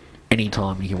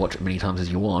 Anytime you can watch it many times as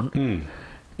you want.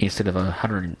 Instead of a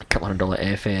couple $100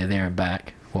 airfare there and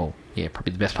back. Well, yeah,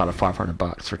 probably the best part of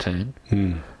 $500 return.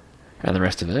 And the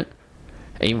rest of it.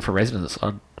 Even for residents,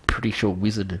 I'm pretty sure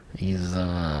Wizard is,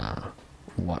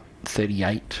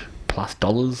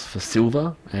 $38+ for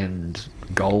silver, and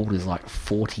gold is like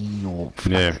 40 or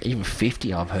even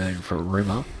 50 I've heard for a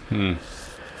rumour.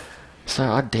 So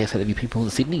I dare say there'd be people in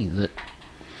Sydney that,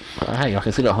 hey, I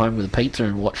can sit at home with a pizza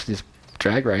and watch this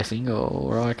drag racing,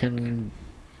 or I can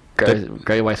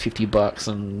go waste $50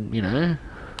 and, you know.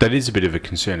 That is a bit of a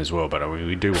concern as well, but I mean,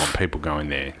 we do want people going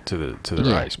there to the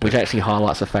race. Which actually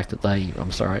highlights the fact that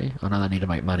I'm sorry, I know they need to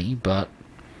make money, but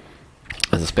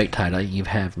as a spectator, you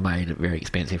have made it very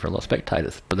expensive for a lot of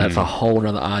spectators. But that's a whole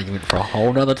other argument for a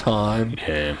whole other time.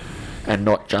 Yeah. And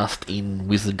not just in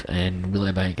Wizard and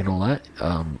Willowbank and all that.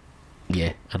 And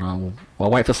I'll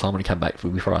wait for Simon to come back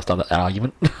before I start that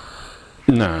argument.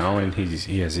 No, I mean,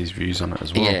 he has his views on it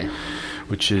as well,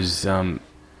 which is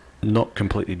not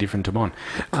completely different to mine.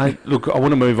 Look, I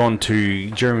want to move on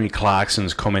to Jeremy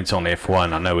Clarkson's comments on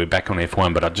F1. I know we're back on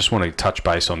F1, but I just want to touch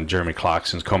base on Jeremy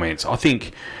Clarkson's comments. I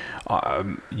think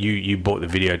you brought the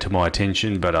video to my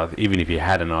attention, but even if you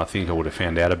hadn't, I think I would have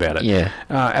found out about it. Yeah.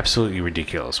 Absolutely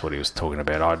ridiculous what he was talking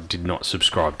about. I did not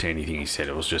subscribe to anything he said.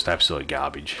 It was just absolute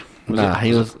garbage.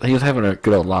 He was having a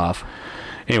good old laugh.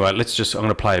 Anyway, I'm going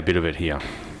to play a bit of it here.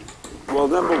 Well,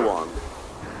 number one,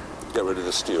 get rid of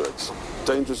the stewards.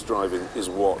 Dangerous driving is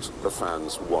what the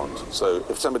fans want. So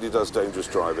if somebody does dangerous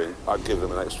driving, I'd give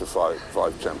them an extra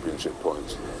five championship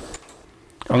points.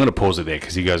 I'm going to pause it there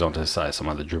because he goes on to say some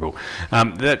other dribble.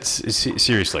 That's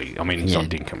seriously. I mean, he's not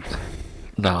dinkum.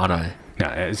 No, I know.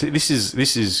 No, this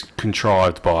is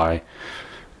contrived by,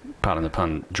 pardon the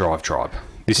pun, Drive Tribe.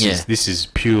 This is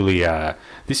purely.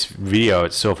 This video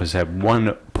itself has had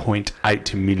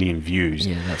 1.8 million views.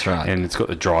 Yeah, that's right. And it's got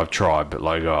the Drive Tribe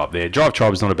logo up there. Drive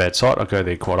Tribe is not a bad site. I go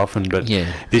there quite often, but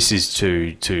this is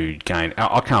to gain.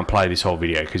 I can't play this whole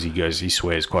video because he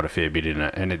swears quite a fair bit in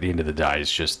it, and at the end of the day,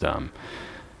 it's just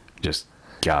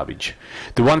garbage.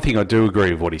 The one thing I do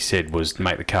agree with what he said was to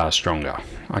make the car stronger.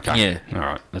 Okay. Yeah. All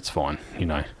right, that's fine, you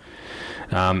know.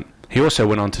 He also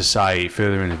went on to say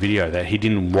further in the video that he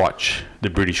didn't watch the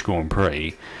British Grand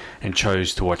Prix and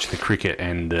chose to watch the cricket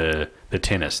and the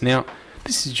tennis. Now,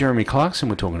 this is Jeremy Clarkson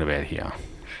we're talking about here.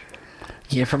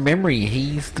 Yeah, from memory,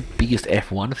 he's the biggest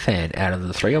F1 fan out of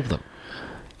the three of them.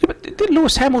 Yeah, but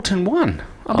Lewis Hamilton won.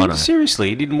 I mean, seriously,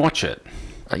 he didn't watch it.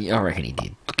 I reckon he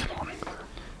did. Come on.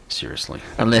 Seriously.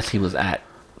 Unless he was at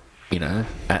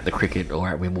the cricket or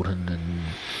at Wimbledon and...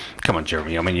 Come on,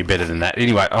 Jeremy. I mean, you're better than that.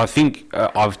 Anyway, I think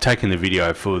I've taken the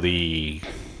video for the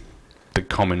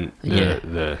comment,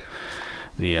 the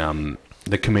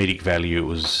comedic value it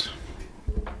was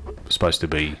supposed to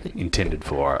be intended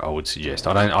for. I would suggest.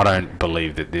 I don't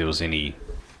believe that there was any.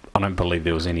 I don't believe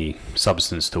there was any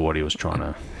substance to what he was trying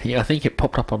to. Yeah, I think it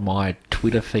popped up on my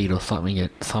Twitter feed or something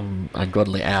at some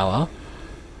ungodly hour,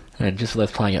 and just as I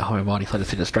was playing at home, I decided to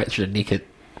send it straight through to Nick at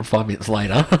 5 minutes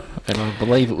later, and I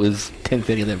believe it was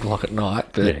 10:30, 11 o'clock at night.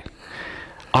 But yeah.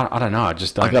 I don't know. I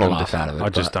just don't. I got a laugh out of it. I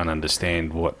just don't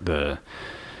understand why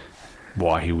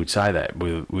he would say that,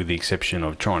 with the exception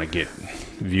of trying to get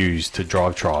views to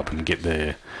Drive Tribe and get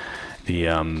the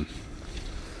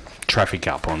traffic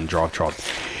up on Drive Tribe.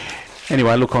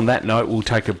 Anyway, look, on that note, we'll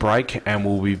take a break and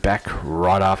we'll be back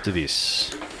right after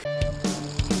this.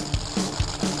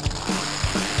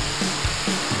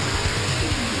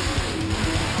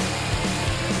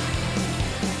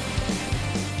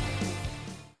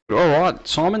 All right,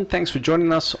 Simon, thanks for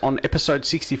joining us on episode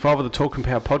 65 of the Talk and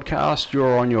Power podcast.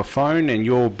 You're on your phone and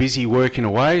you're busy working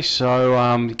away,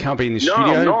 so you can't be in the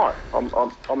studio. No, I'm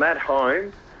not. I'm at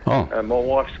home. Oh. My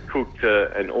wife's cooked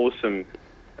an awesome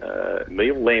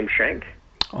meal, lamb shank.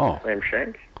 Oh. Lamb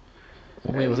shank.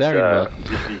 Well, where was that?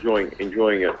 Just enjoying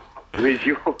it. Where's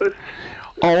yours?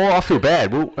 Oh, I feel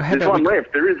bad. Well, There's one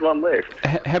left. There is one left.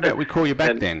 How about we call you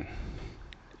back then?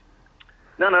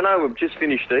 No. We've just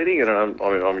finished eating it, and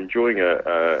I'm enjoying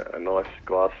a nice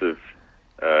glass of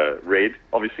red.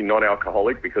 Obviously not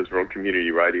alcoholic because we're on community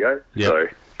radio. Yeah, so.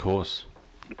 Of course.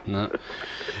 No.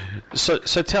 So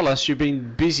tell us, you've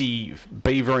been busy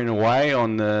beavering away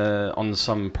on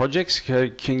some projects.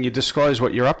 Can you disclose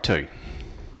what you're up to?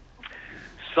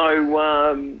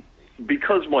 So,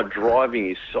 because my driving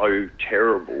is so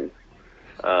terrible,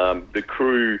 the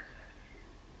crew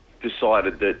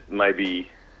decided that maybe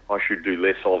I should do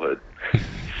less of it.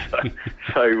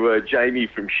 so Jamie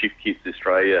from Shift Kits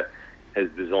Australia has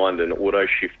designed an auto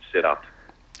shift setup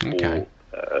for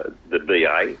the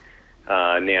BA.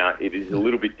 Now, it is a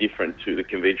little bit different to the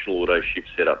conventional auto shift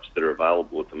setups that are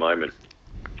available at the moment.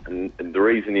 And the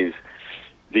reason is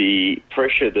the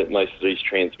pressure that most of these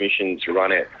transmissions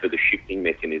run at for the shifting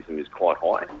mechanism is quite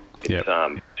high. It's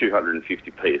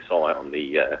 250 PSI on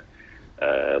the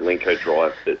Lenco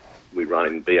drive that we run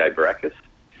in BA Baracus.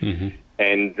 Mm-hmm.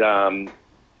 And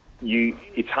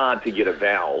it's hard to get a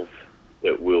valve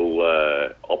that will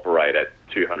operate at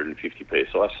 250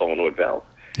 PSI, solenoid valve.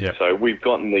 Yep. So we've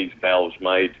gotten these valves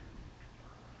made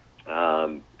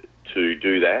to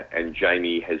do that, and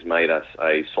Jamie has made us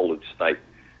a solid-state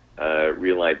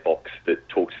relay box that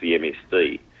talks the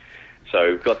MSD.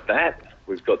 So we've got that.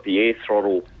 We've got the air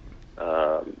throttle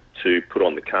to put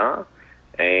on the car,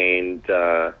 and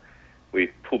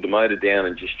we've pulled the motor down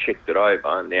and just checked it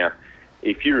over. Now,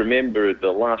 if you remember,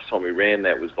 the last time we ran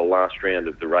that was the last round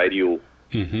of the radial,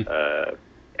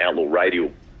 Outlaw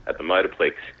Radial at the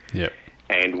Motorplex. Yep.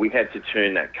 And we had to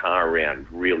turn that car around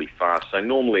really fast. So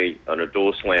normally on a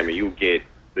door slammer, you'll get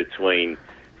between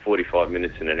 45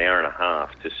 minutes and an hour and a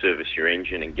half to service your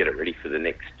engine and get it ready for the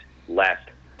next lap.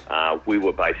 We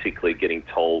were basically getting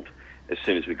told as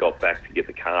soon as we got back to get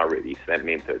the car ready. So that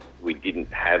meant that we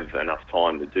didn't have enough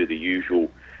time to do the usual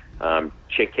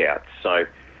checkouts. So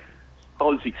I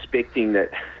was expecting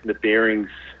that the bearings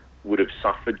would have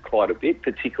suffered quite a bit,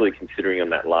 particularly considering on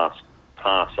that last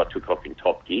pass I took off in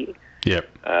top gear. Yep.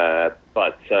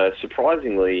 But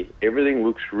surprisingly, everything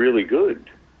looks really good.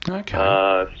 Okay.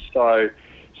 So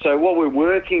what we're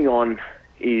working on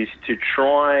is to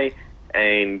try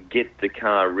and get the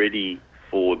car ready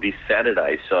for this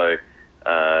Saturday. So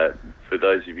for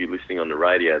those of you listening on the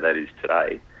radio, that is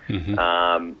today.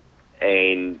 Mm-hmm.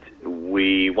 And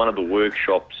one of the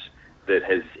workshops that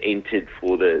has entered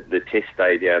for the test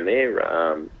day down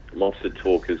there, Monster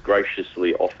Talk has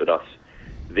graciously offered us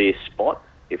their spot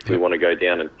if we want to go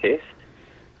down and test.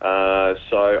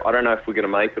 So I don't know if we're going to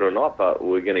make it or not, but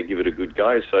we're going to give it a good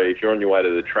go. So if you're on your way to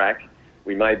the track,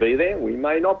 We may be there, we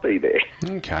may not be there.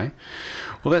 Okay.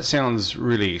 Well, that sounds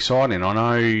really exciting. I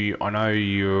know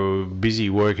you're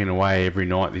busy working away every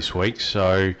night this week.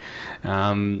 So,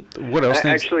 what else?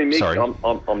 Actually, Nick, Sorry. I'm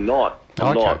not.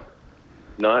 I'm not.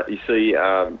 No, you see,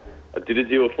 I did a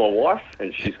deal with my wife,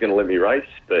 and she's going to let me race,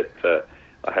 but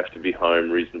I have to be home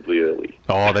reasonably early.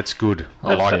 Oh, that's good.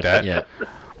 I like that. Yeah.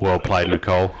 Well played,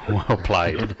 Nicole. Well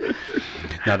played.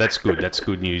 No, that's good. That's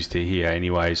good news to hear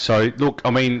anyway. So, look, I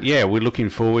mean, yeah, we're looking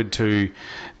forward to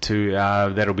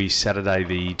that'll be Saturday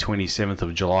the 27th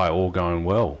of July, all going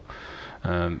well.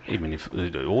 Even if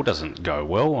it all doesn't go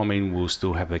well, I mean, we'll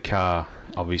still have the car,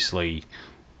 obviously,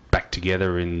 back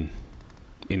together in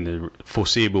the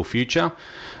foreseeable future.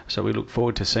 So we look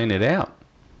forward to seeing it out.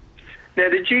 Now,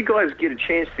 did you guys get a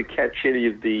chance to catch any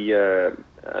of the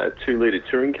 2-litre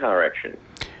touring car action?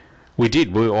 We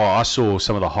did. I saw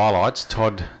some of the highlights.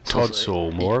 Todd saw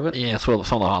more of it. Yeah, I saw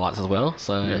some of the highlights as well.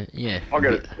 So yeah. I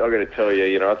got to tell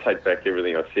you, I take back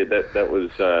everything I said. That was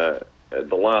the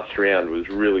last round was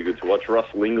really good to watch.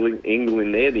 Russell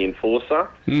England there, the enforcer.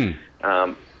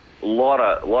 A lot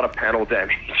of panel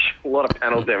damage. A lot of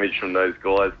panel damage from those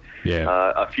guys.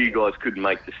 Yeah. A few guys couldn't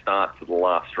make the start for the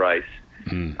last race.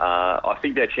 I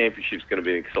think that championship's going to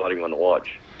be an exciting one to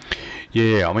watch.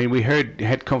 Yeah, I mean, we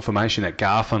had confirmation that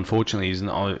Garth unfortunately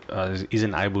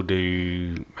isn't able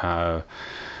to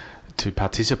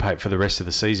participate for the rest of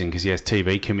the season because he has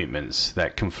TV commitments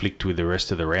that conflict with the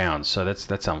rest of the rounds. So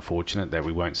that's unfortunate that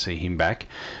we won't see him back.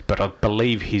 But I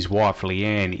believe his wife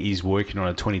Leanne is working on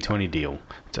a 2020 deal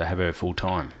to have her full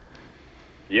time.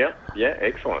 Yeah,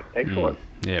 excellent.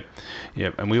 Yep.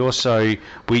 And we also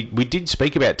we did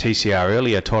speak about TCR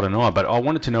earlier, Todd and I, but I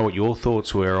wanted to know what your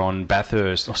thoughts were on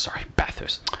Bathurst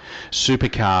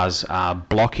supercars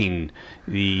blocking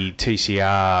the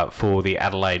TCR for the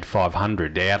Adelaide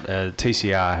 500.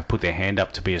 TCR have put their hand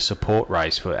up to be a support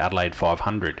race for Adelaide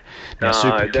 500. Now,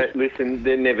 listen,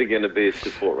 they're never going to be a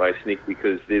support race, Nick,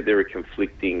 because they're a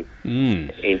conflicting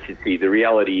entity. The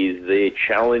reality is they're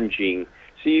challenging.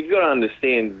 So you've got to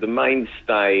understand the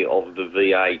mainstay of the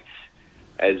V8s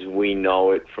as we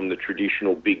know it from the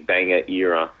traditional Big Banger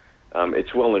era.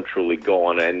 It's well and truly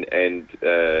gone, and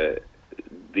the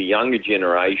younger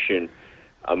generation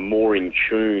are more in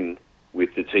tune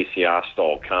with the TCR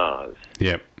style cars.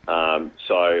 Yep.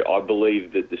 So I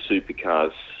believe that the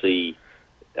supercars see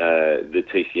the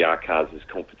TCR cars as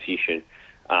competition.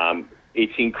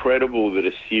 It's incredible that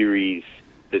a series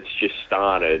that's just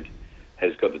started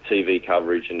has got the TV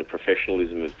coverage and the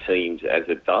professionalism of teams as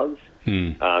it does.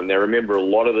 Now, remember, a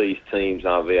lot of these teams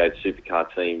are V8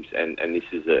 supercar teams, and this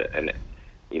is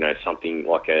something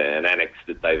like an annex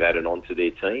that they've added onto their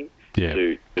team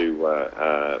to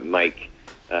make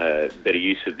better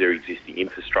use of their existing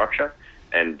infrastructure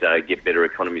and get better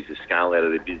economies of scale out of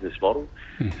their business model.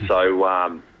 So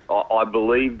I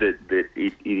believe that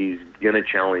it is going to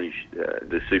challenge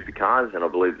the supercars, and I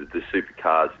believe that the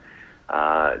supercars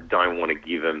don't want to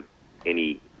give them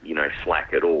any,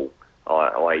 slack at all.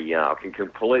 I can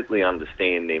completely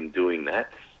understand them doing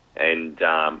that, and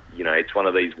it's one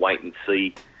of these wait and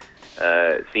see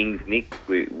things, Nick.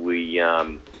 We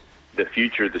the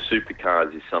future of the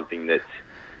supercars is something that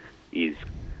is,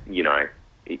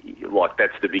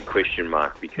 that's the big question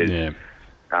mark because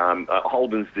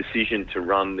Holden's decision to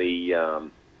run the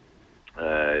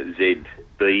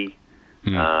ZB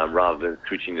rather than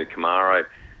switching to Camaro.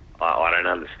 I don't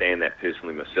understand that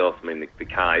personally myself. I mean, the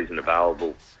car isn't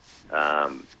available.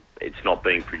 It's not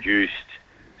being produced,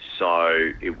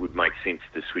 so it would make sense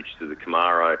to switch to the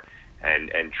Camaro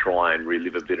and try and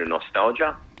relive a bit of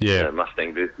nostalgia. Yeah.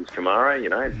 Mustang versus Camaro,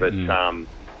 But,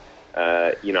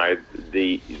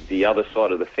 the other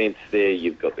side of the fence there,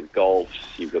 you've got the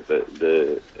Golfs, you've got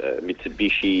the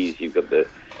Mitsubishis, you've got the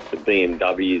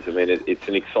BMWs. I mean, it's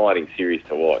an exciting series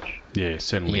to watch. Yeah,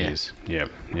 certainly is. Yep.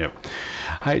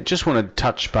 I just want to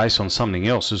touch base on something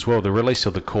else as well. The release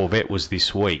of the Corvette was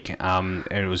this week, and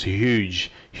it was a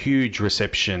huge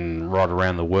reception right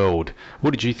around the world.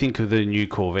 What did you think of the new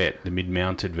Corvette, the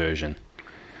mid-mounted version?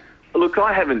 Look,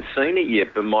 I haven't seen it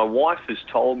yet, but my wife has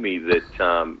told me that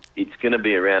it's going to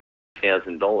be around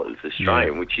 $1,000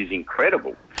 Australian, which is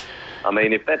incredible. I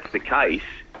mean, if that's the case,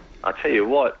 I tell you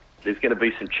what, there's going to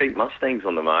be some cheap Mustangs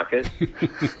on the market.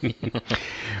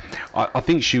 I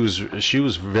think she was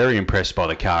very impressed by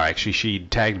the car. Actually, she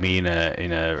tagged me in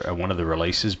a one of the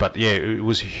releases. But yeah, it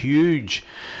was huge.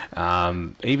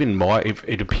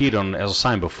 It appeared on, as I was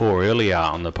saying before earlier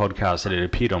on the podcast, that it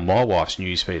appeared on my wife's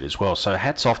newsfeed as well. So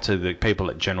hats off to the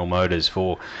people at General Motors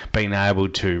for being able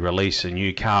to release a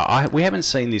new car. We haven't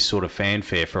seen this sort of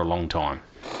fanfare for a long time.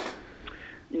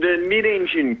 The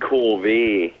mid-engine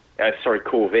Corvair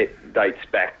Corvette dates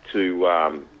back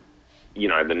to, the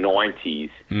 90s,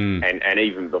 and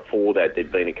even before that,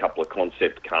 there'd been a couple of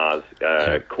concept cars,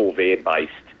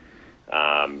 Corvair-based,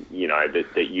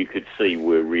 that you could see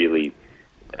were really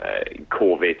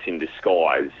Corvettes in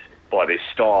disguise by their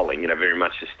styling, very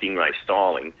much the Stingray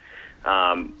styling.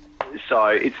 So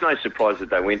it's no surprise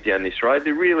that they went down this road.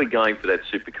 They're really going for that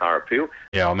supercar appeal.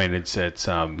 Yeah, I mean, it's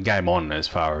game on as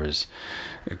far as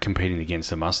competing against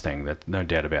the Mustang. That no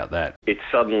doubt about that. It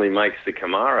suddenly makes the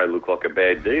Camaro look like a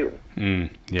bad deal.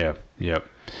 Yeah.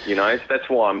 That's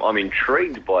why I'm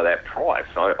intrigued by that price.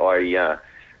 I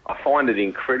find it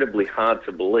incredibly hard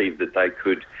to believe that they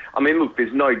could. I mean, look,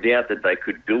 there's no doubt that they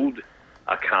could build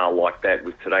a car like that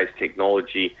with today's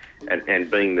technology, and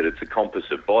being that it's a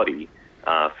composite body.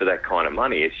 For that kind of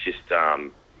money, it's just, I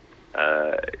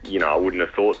wouldn't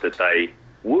have thought that they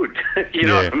would. You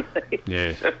know what I mean?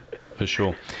 Yeah, for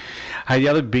sure. Hey, the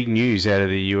other big news out of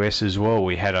the US as well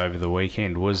we had over the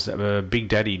weekend was Big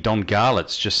Daddy Don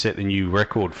Garlits just set the new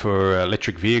record for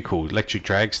electric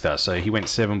dragster. So he went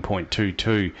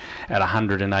 7.22 at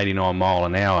 189 mile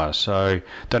an hour. So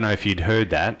don't know if you'd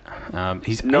heard that.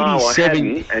 He's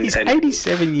 87. He's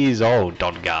 87 years old,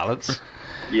 Don Garlits.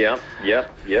 Yeah.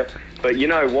 But you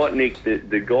know what, Nick?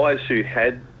 The guys who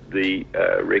had the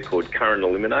record, Current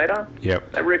Eliminator,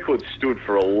 that record stood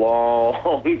for a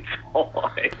long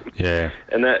time. Yeah.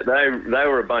 And they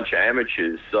were a bunch of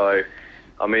amateurs. So,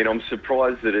 I mean, I'm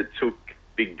surprised that it took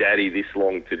Big Daddy this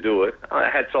long to do it.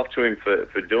 Hats off to him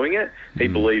for doing it. He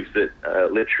believes that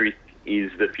electric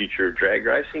is the future of drag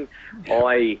racing. Yeah.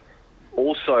 I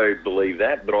also believe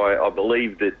that, but I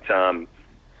believe that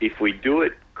if we do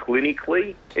it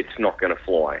clinically, it's not going to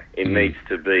fly. It needs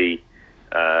to be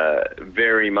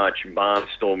very much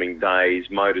barnstorming days,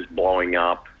 motors blowing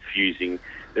up, fusing.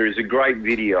 There is a great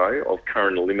video of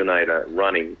Current Eliminator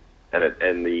running,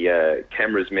 and the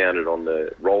camera's mounted on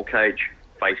the roll cage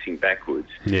facing backwards.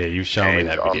 Yeah, you've shown me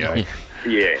that video.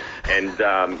 Yeah, and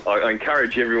I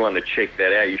encourage everyone to check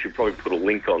that out. You should probably put a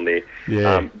link on there.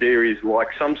 Yeah. There is like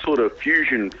some sort of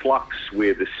fusion flux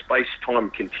where the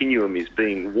space-time continuum is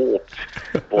being warped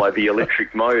by the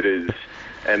electric motors,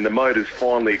 and the motors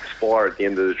finally expire at the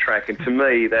end of the track. And to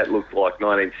me, that looked like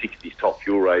 1960s Top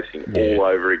Fuel racing all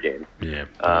over again. Yeah.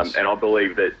 And I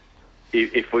believe that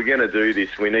if we're going to do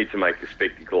this, we need to make a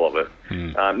spectacle of it.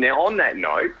 Now, on that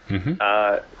note,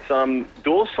 some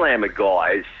door slammer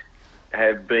guys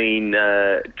have been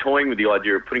toying with the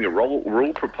idea of putting a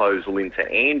rule proposal into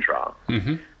Andra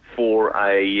for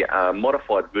a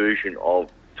modified version of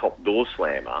Top Door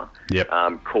Slammer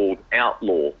called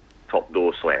Outlaw Top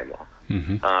Door Slammer.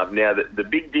 Now, the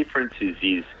big difference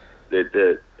is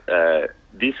that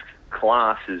this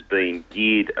class has been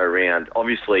geared around,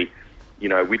 obviously,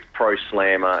 with Pro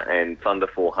Slammer and Thunder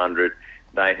 400,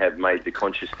 they have made the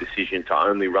conscious decision to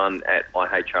only run at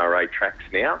IHRA tracks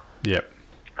now.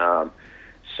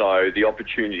 So the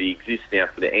opportunity exists now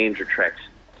for the Andra tracks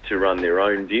to run their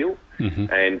own deal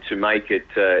and to make it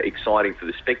exciting for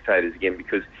the spectators again,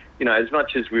 because, as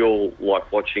much as we all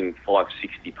like watching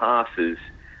 560 passes,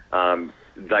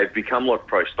 they've become like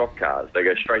pro stock cars. They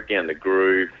go straight down the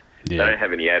groove. They don't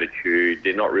have any attitude.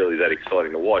 They're not really that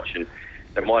exciting to watch, and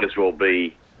they might as well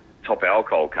be top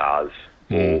alcohol cars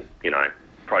or,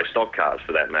 pro stock cars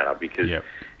for that matter, because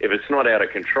if it's not out of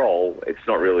control, it's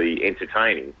not really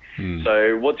entertaining.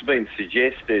 So what's been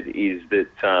suggested is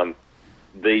that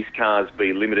these cars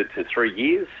be limited to 3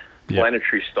 gears,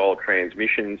 planetary-style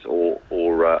transmissions or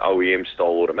OEM-style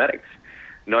automatics,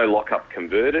 no lock-up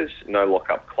converters, no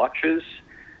lock-up clutches,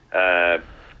 a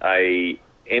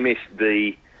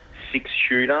MSD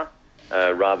 6-shooter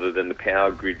rather than the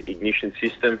power grid ignition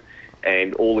system,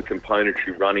 and all the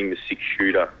componentry running the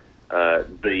 6-shooter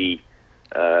be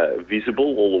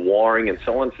visible, all the wiring and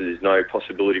so on, so there's no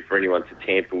possibility for anyone to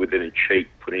tamper with it and cheat,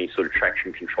 put any sort of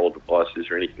traction control devices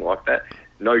or anything like that.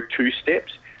 No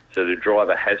two-steps, so the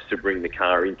driver has to bring the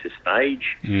car into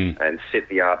stage and set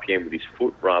the RPM with his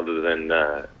foot rather than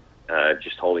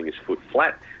just holding his foot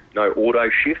flat. No auto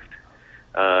shift.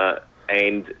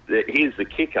 And here's the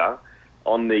kicker.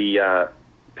 On the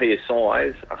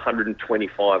PSIs,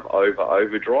 125 over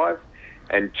overdrive,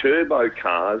 and turbo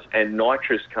cars and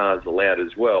nitrous cars allowed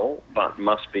as well, but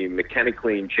must be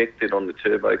mechanically injected on the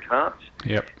turbo cars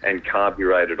and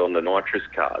carbureted on the nitrous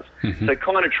cars. So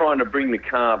kind of trying to bring the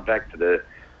car back to the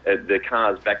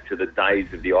cars back to the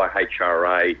days of the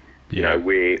IHRA,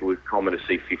 where it was common to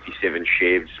see 57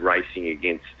 Chevs racing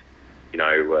against,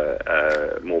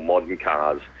 more modern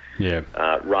cars,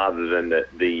 rather than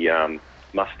the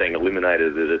Mustang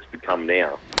Eliminator that it's become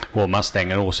now. Well,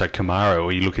 Mustang and also Camaro.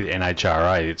 Or you look at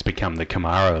NHRA, it's become the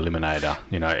Camaro Eliminator.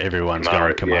 You know, everyone's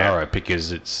going Camaro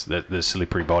because it's the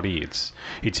slippery body, its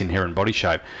inherent body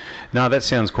shape. No, that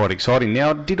sounds quite exciting.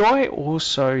 Now, did I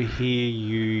also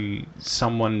hear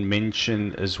someone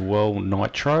mention as well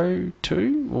Nitro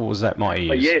too, or was that my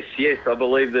ears? Yes. I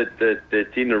believe that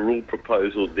in the rule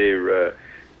proposal they're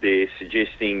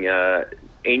suggesting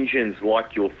engines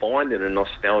like you'll find in a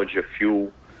Nostalgia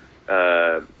fuel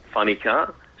funny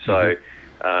car. So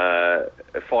a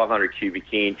 500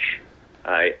 cubic inch,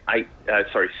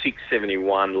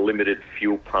 671 limited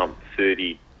fuel pump,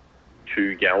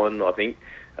 32 gallon, I think,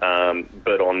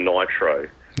 but on nitro.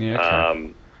 Yeah,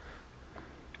 okay.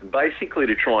 Basically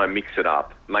to try and mix it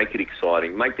up, make it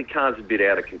exciting, make the cars a bit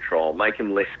out of control, make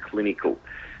them less clinical.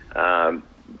 Pro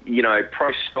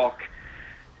stock,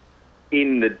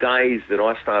 in the days that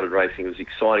I started racing, it was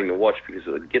exciting to watch because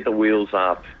it would get the wheels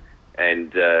up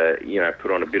and,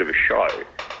 put on a bit of a show.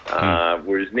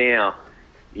 Whereas now,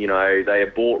 they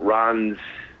abort runs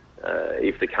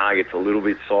if the car gets a little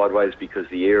bit sideways because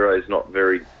the aero is not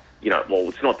very,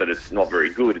 it's not that it's not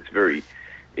very good. It's very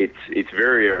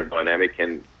aerodynamic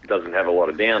and doesn't have a lot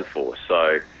of downforce.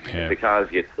 So if the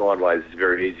cars get sideways, it's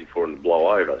very easy for them to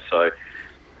blow over. So,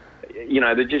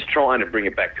 they're just trying to bring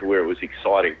it back to where it was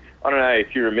exciting. I don't know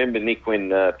if you remember, Nick, when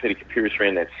Peter Kapiris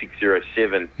ran that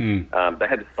 607, they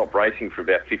had to stop racing for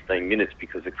about 15 minutes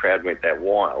because the crowd went that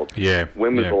wild. Yeah.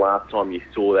 When was the last time you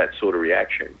saw that sort of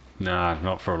reaction? Nah,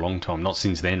 not for a long time. Not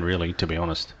since then, really, to be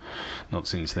honest. Not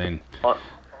since then.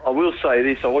 I will say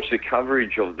this. I watched the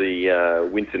coverage of the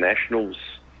Winter Nationals,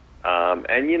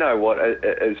 and you know what?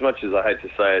 As much as I hate to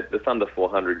say it, the Thunder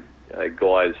 400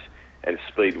 guys and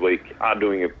Speed Week are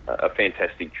doing a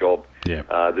fantastic job. Yeah.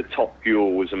 The Top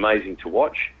Fuel was amazing to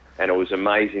watch, and it was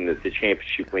amazing that the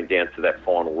championship went down to that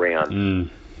final round.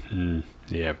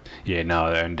 Yeah, no,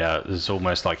 and it's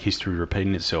almost like history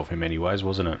repeating itself in many ways,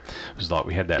 wasn't it? It was like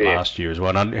we had that last year as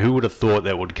well. And who would have thought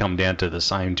that would come down to the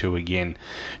same two again,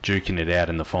 duking it out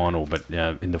in the final, but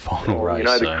in the final race.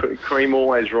 The cream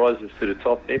always rises to the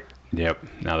top, Nick. Yep,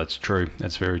 no, that's true.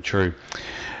 That's very true.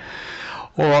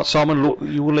 All right, Simon, look,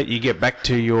 we'll let you get back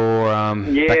to your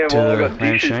I've got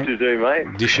dishes to do,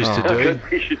 mate. Dishes to do. I've got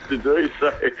dishes to do,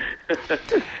 so it's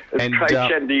great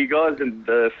chatting to you guys, and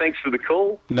thanks for the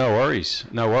call. No worries.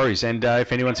 And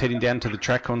if anyone's heading down to the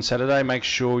track on Saturday, make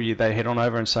sure they head on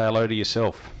over and say hello to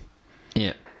yourself.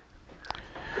 Yeah.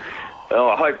 Oh,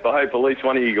 I hope at least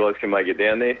one of you guys can make it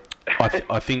down there.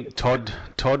 I think Todd,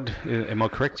 am I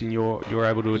correct in you're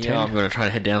able to attend? Yeah, I'm going to try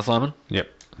to head down, Simon. Yep.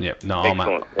 No,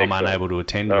 Excellent. I'm unable to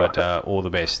attend, but all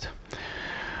the best.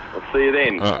 I'll see you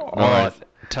then. All right.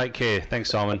 Take care.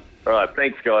 Thanks, Simon. All right.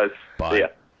 Thanks, guys. Bye. See ya.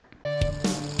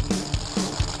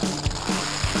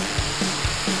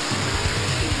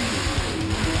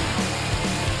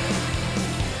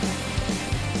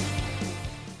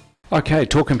 Okay,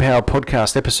 Talk and Power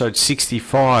podcast, episode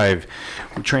 65.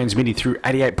 We're transmitting through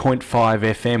 88.5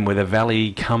 FM where the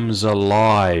Valley comes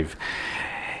alive.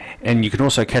 And you can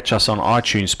also catch us on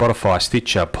iTunes, Spotify,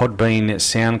 Stitcher, Podbean,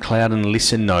 SoundCloud and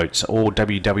Listen Notes, or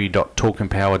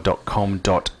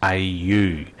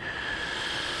www.talkandpower.com.au.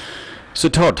 So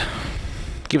Todd,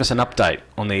 give us an update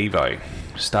on the Evo.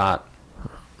 Start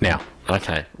now.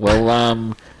 Okay.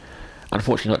 Well,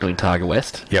 unfortunately not doing Targa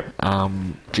West. Yep.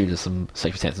 Due to some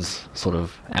circumstances sort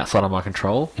of outside of my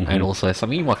control, and also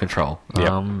some in my control.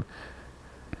 Yep.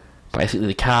 Basically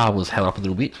the car was held up a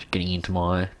little bit getting into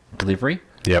my delivery.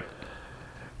 Yep.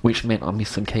 Which meant I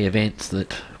missed some key events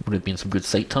that would have been some good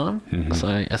seat time. So,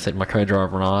 as I said, my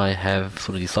co-driver and I have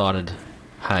sort of decided,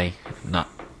 hey, no,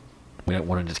 we don't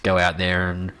want to just go out there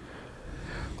and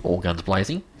all guns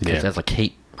blazing. Because as I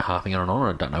keep harping on and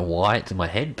on, I don't know why it's in my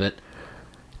head, but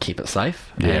keep it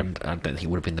safe. Yeah. And I don't think it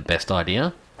would have been the best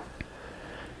idea.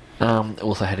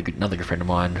 Also had another good friend of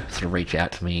mine sort of reach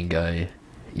out to me and go,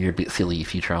 you're a bit silly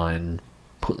if you try and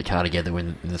put the car together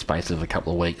in the space of a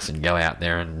couple of weeks and go out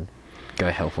there and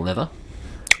go hell for leather.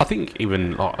 I think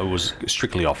even it was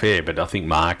strictly off air, but I think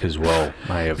Mark as well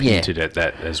may have hinted at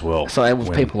that as well. So it was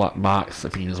people like Mark's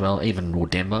opinion as well. Even Lord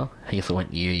Denver, he sort of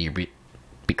went, you're a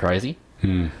bit crazy.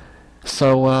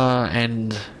 So,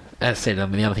 and as I said,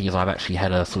 the other thing is I've actually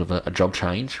had a sort of a job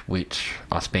change, which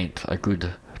I spent a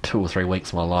good 2 or 3 weeks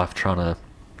of my life trying to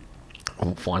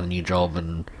find a new job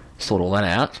and sort all that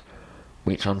out.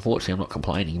 Which, unfortunately, I'm not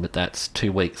complaining, but that's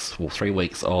 2 weeks or 3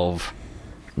 weeks of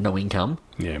no income.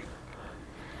 Yeah.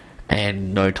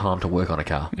 And no time to work on a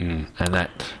car. And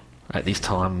that, at this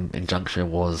time in juncture,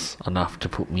 was enough to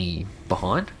put me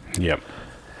behind. Yep.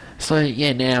 So,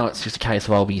 yeah, now it's just a case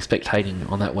of I'll be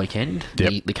spectating on that weekend.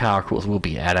 Yep. The car, of course, will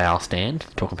be at our stand,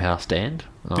 Talking Power stand,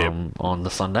 on the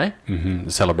Sunday.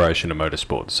 The celebration of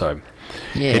motorsport. So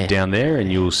Yeah. head down there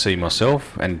and you'll see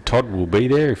myself, and Todd will be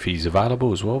there if he's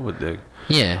available as well. But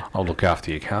Yeah. I'll look after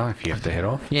your car if you have to head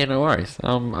off. Yeah, no worries.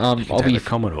 I'll Take be the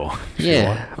Commodore. if you Yeah,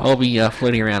 like. I'll be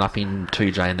floating around up in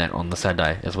 2J and that on the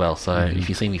Saturday as well. So if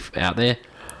you see me out there,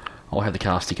 I'll have the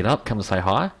car sticking up. Come and say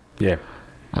hi. Yeah.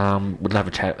 We'll have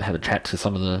a chat to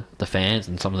some of the fans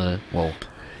and some of the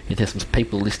if there's some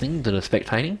people listening that are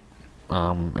spectating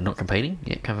and not competing.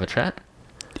 Yeah, come have a chat.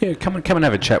 Yeah, come and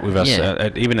have a chat with us, Yeah.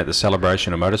 even at the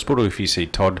celebration of motorsport, or if you see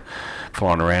Todd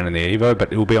flying around in the Evo.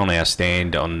 But it will be on our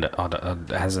stand.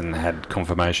 Hasn't had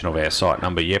confirmation of our site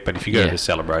number yet, but if you go to Yeah. the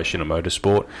celebration of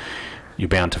motorsport, you're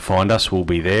bound to find us. We'll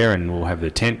be there, and we'll have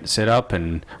the tent set up,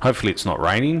 and hopefully it's not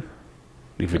raining.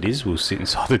 If it is, we'll sit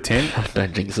inside the tent.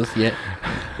 Don't jinx us yet.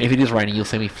 If it is raining, you'll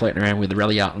see me floating around with the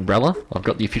Rally Art umbrella. I've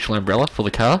got the official umbrella for the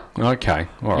car. Okay,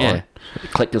 all right. Yeah,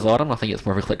 collector's item. I think it's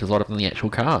more of a collector's item than the actual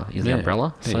car is the Yeah,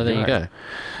 umbrella. there So you there you go. go.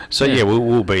 So Yeah. yeah,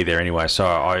 we'll be there anyway. So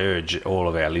I urge all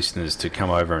of our listeners to come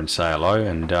over and say hello,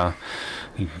 and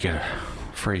you can get a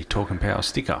free Talking Power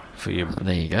sticker for your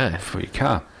There you go.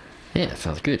 car. Yeah,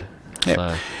 sounds good. Yep.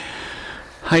 So,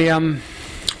 Hey,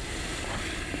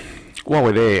 while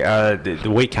we're there, the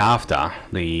week after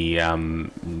the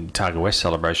Targa West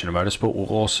celebration of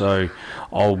motorsport,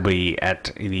 I'll be at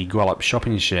the Gwelup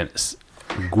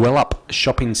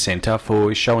Shopping Centre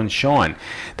for Show and Shine.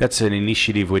 That's an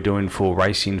initiative we're doing for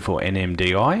Racing for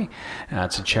NMDI.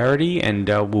 It's a charity, and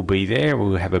we'll be there.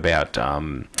 We'll have about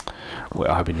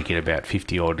we're hoping to get about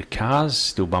 50 odd cars,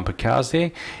 still bumper cars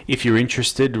there. If you're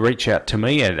interested, reach out to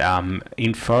me at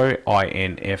info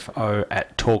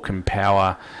at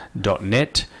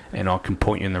talkandpower.net, and I can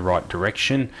point you in the right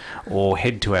direction, or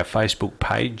head to our Facebook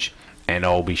page, and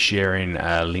I'll be sharing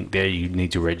a link there. You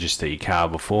need to register your car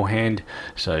beforehand,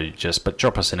 so but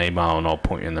drop us an email and I'll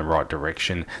point you in the right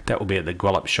direction. That will be at the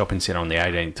Gwelup Shopping Centre on the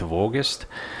 18th of August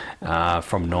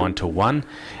from 9 to 1.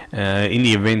 In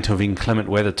the event of inclement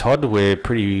weather, Todd, we're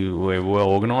well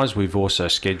organised. We've also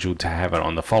scheduled to have it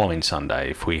on the following Sunday.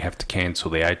 If we have to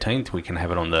cancel the 18th, we can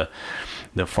have it on the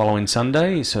following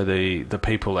Sunday. So the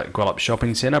people at Gwelup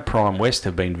Shopping Centre, Prime West,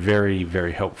 have been very,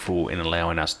 very helpful in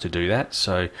allowing us to do that.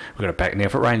 So we've got it back. Now,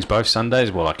 if it rains both Sundays,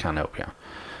 well, I can't help you.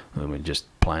 We're just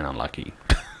plain unlucky.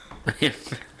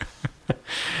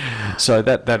 So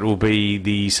that will be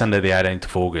the Sunday the 18th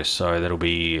of August. So that'll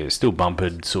be still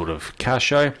bumpered sort of car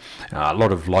show. A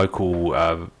lot of local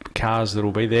cars that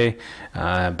will be there,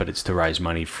 but it's to raise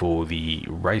money for the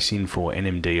Racing for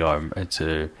NMDI. It's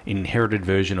a inherited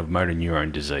version of motor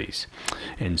neurone disease,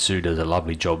 and Sue does a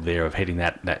lovely job there of heading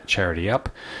that charity up.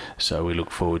 So we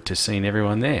look forward to seeing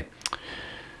everyone there.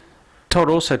 Todd,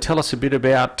 also tell us a bit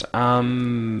about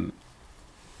Tony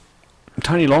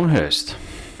Longhurst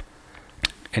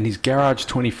and his Garage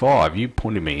 25. You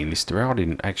pointed me in this direction. I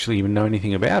didn't actually even know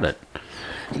anything about it.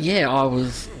 yeah, I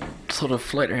was sort of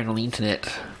floating around on the internet,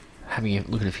 having a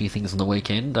look at a few things on the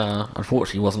weekend.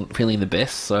 Unfortunately, wasn't feeling the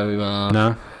best, so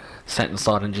No? sat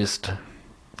inside and just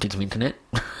did some internet.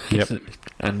 Yep.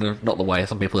 And not the way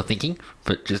some people are thinking,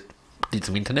 but just did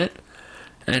some internet.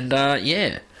 And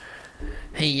yeah,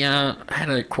 he had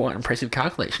a quite impressive car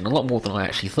collection, a lot more than I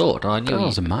actually thought. I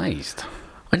was amazed.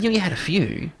 I knew he had a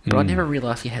few, but I never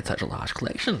realised he had such a large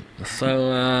collection.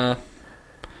 So,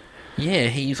 yeah,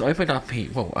 he's opened up his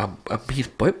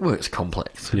Boatworks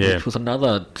complex, Yeah. which was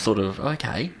another sort of,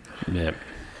 okay. Yeah.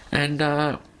 And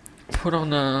put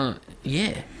on, a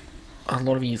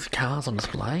lot of his cars on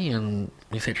display and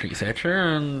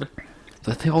etc. And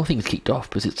the whole thing's kicked off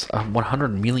because it's a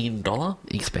 $100 million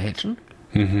expansion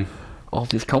of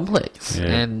this complex. Yeah.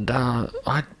 And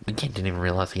I, again, didn't even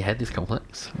realise he had this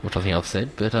complex, which I think I've said.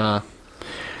 But,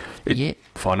 yeah.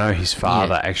 If I know, his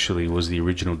father actually was the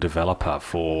original developer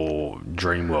for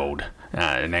Dreamworld,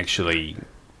 and actually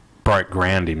broke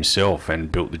ground himself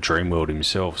and built the Dreamworld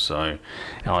himself. So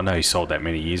I know he sold that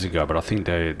many years ago, but I think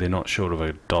they're not short of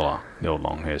 $1, the old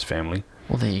Longhurst family.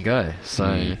 Well, there you go.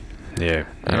 So, Yeah.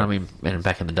 and I mean, and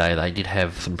back in the day, they did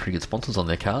have some pretty good sponsors on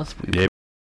their cars. Yeah.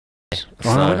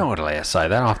 I'm not allowed to say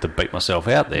that. I have to beat myself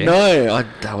out there. No,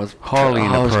 I was Highly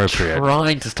inappropriate. I was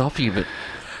trying to stop you, but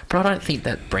I don't think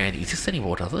that brand exists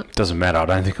anymore, does it? Doesn't matter. I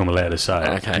don't think I'm allowed to say it.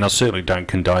 Okay. And I certainly don't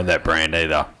condone that brand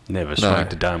either. Never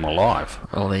smoked a day in my life.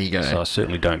 Oh, there you go. So I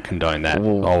certainly don't condone that.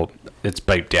 Well- It's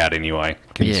beeped out anyway.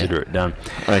 Consider it done.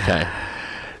 Okay.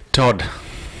 Todd,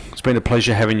 it's been a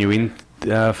pleasure having you in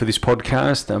for this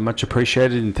podcast. Much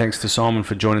appreciated, and thanks to Simon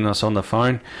for joining us on the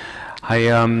phone. Hey,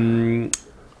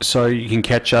 So you can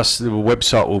catch us. The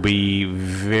website will be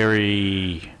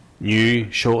very new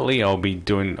shortly.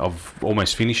 I've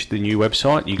almost finished the new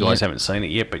website. You guys haven't seen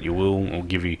it yet, but you will. I'll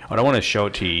give you. I don't want to show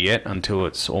it to you yet until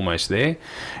it's almost there,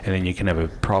 and then you can have a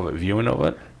private viewing of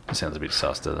it. It sounds a bit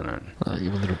sus, doesn't it? A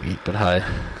little bit, but hey,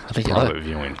 I think Private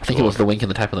viewing. I think it was the wink and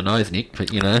the tap of the nose, Nick.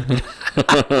 But you know.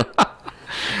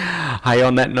 Hey,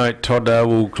 on that note, Todd,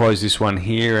 we'll close this one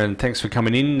here, and thanks for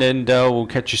coming in, and we'll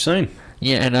catch you soon.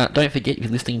 Yeah, and don't forget, if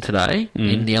you're listening today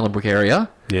in the Ellenbrook area,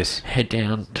 Yes. head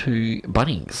down to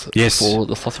Bunnings Yes. for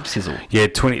the sausage sizzle. Yeah,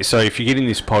 20. So if you're getting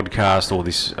this podcast or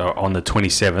this on the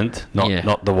 27th,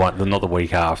 not the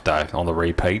week after on the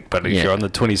repeat, but if you're on the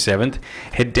 27th,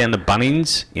 head down to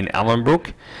Bunnings in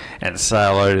Ellenbrook and say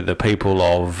hello to the people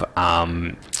of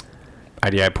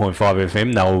 88.5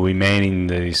 FM. They will be manning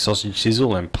the sausage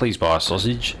sizzle, and please buy a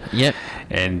sausage. Yep.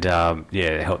 And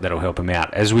that'll help them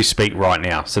out as we speak right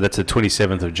now. So that's the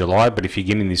 27th of July. But if you're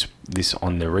getting this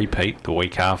on the repeat the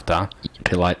week after,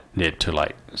 Too late. Yeah, too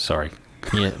late. Sorry.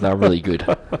 Yeah, they're really good.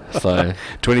 So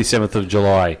 27th of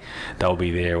July, they'll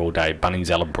be there all day. Bunnings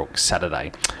Ellenbrook,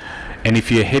 Saturday. And if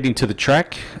you're heading to the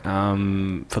track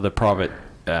for the private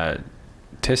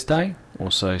test day,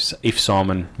 also if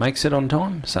Simon makes it on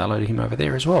time, say hello to him over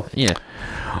there as well. yeah.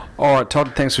 All right,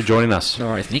 Todd, thanks for joining us. All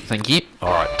right, Nick. Thank you.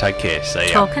 All right, take care. See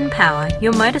ya. Talk and Power,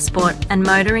 your motorsport and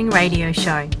motoring radio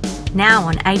show. Now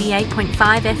on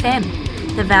 88.5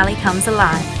 FM, The Valley Comes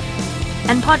Alive.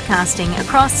 And podcasting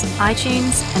across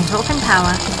iTunes and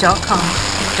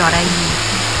talkandpower.com.au.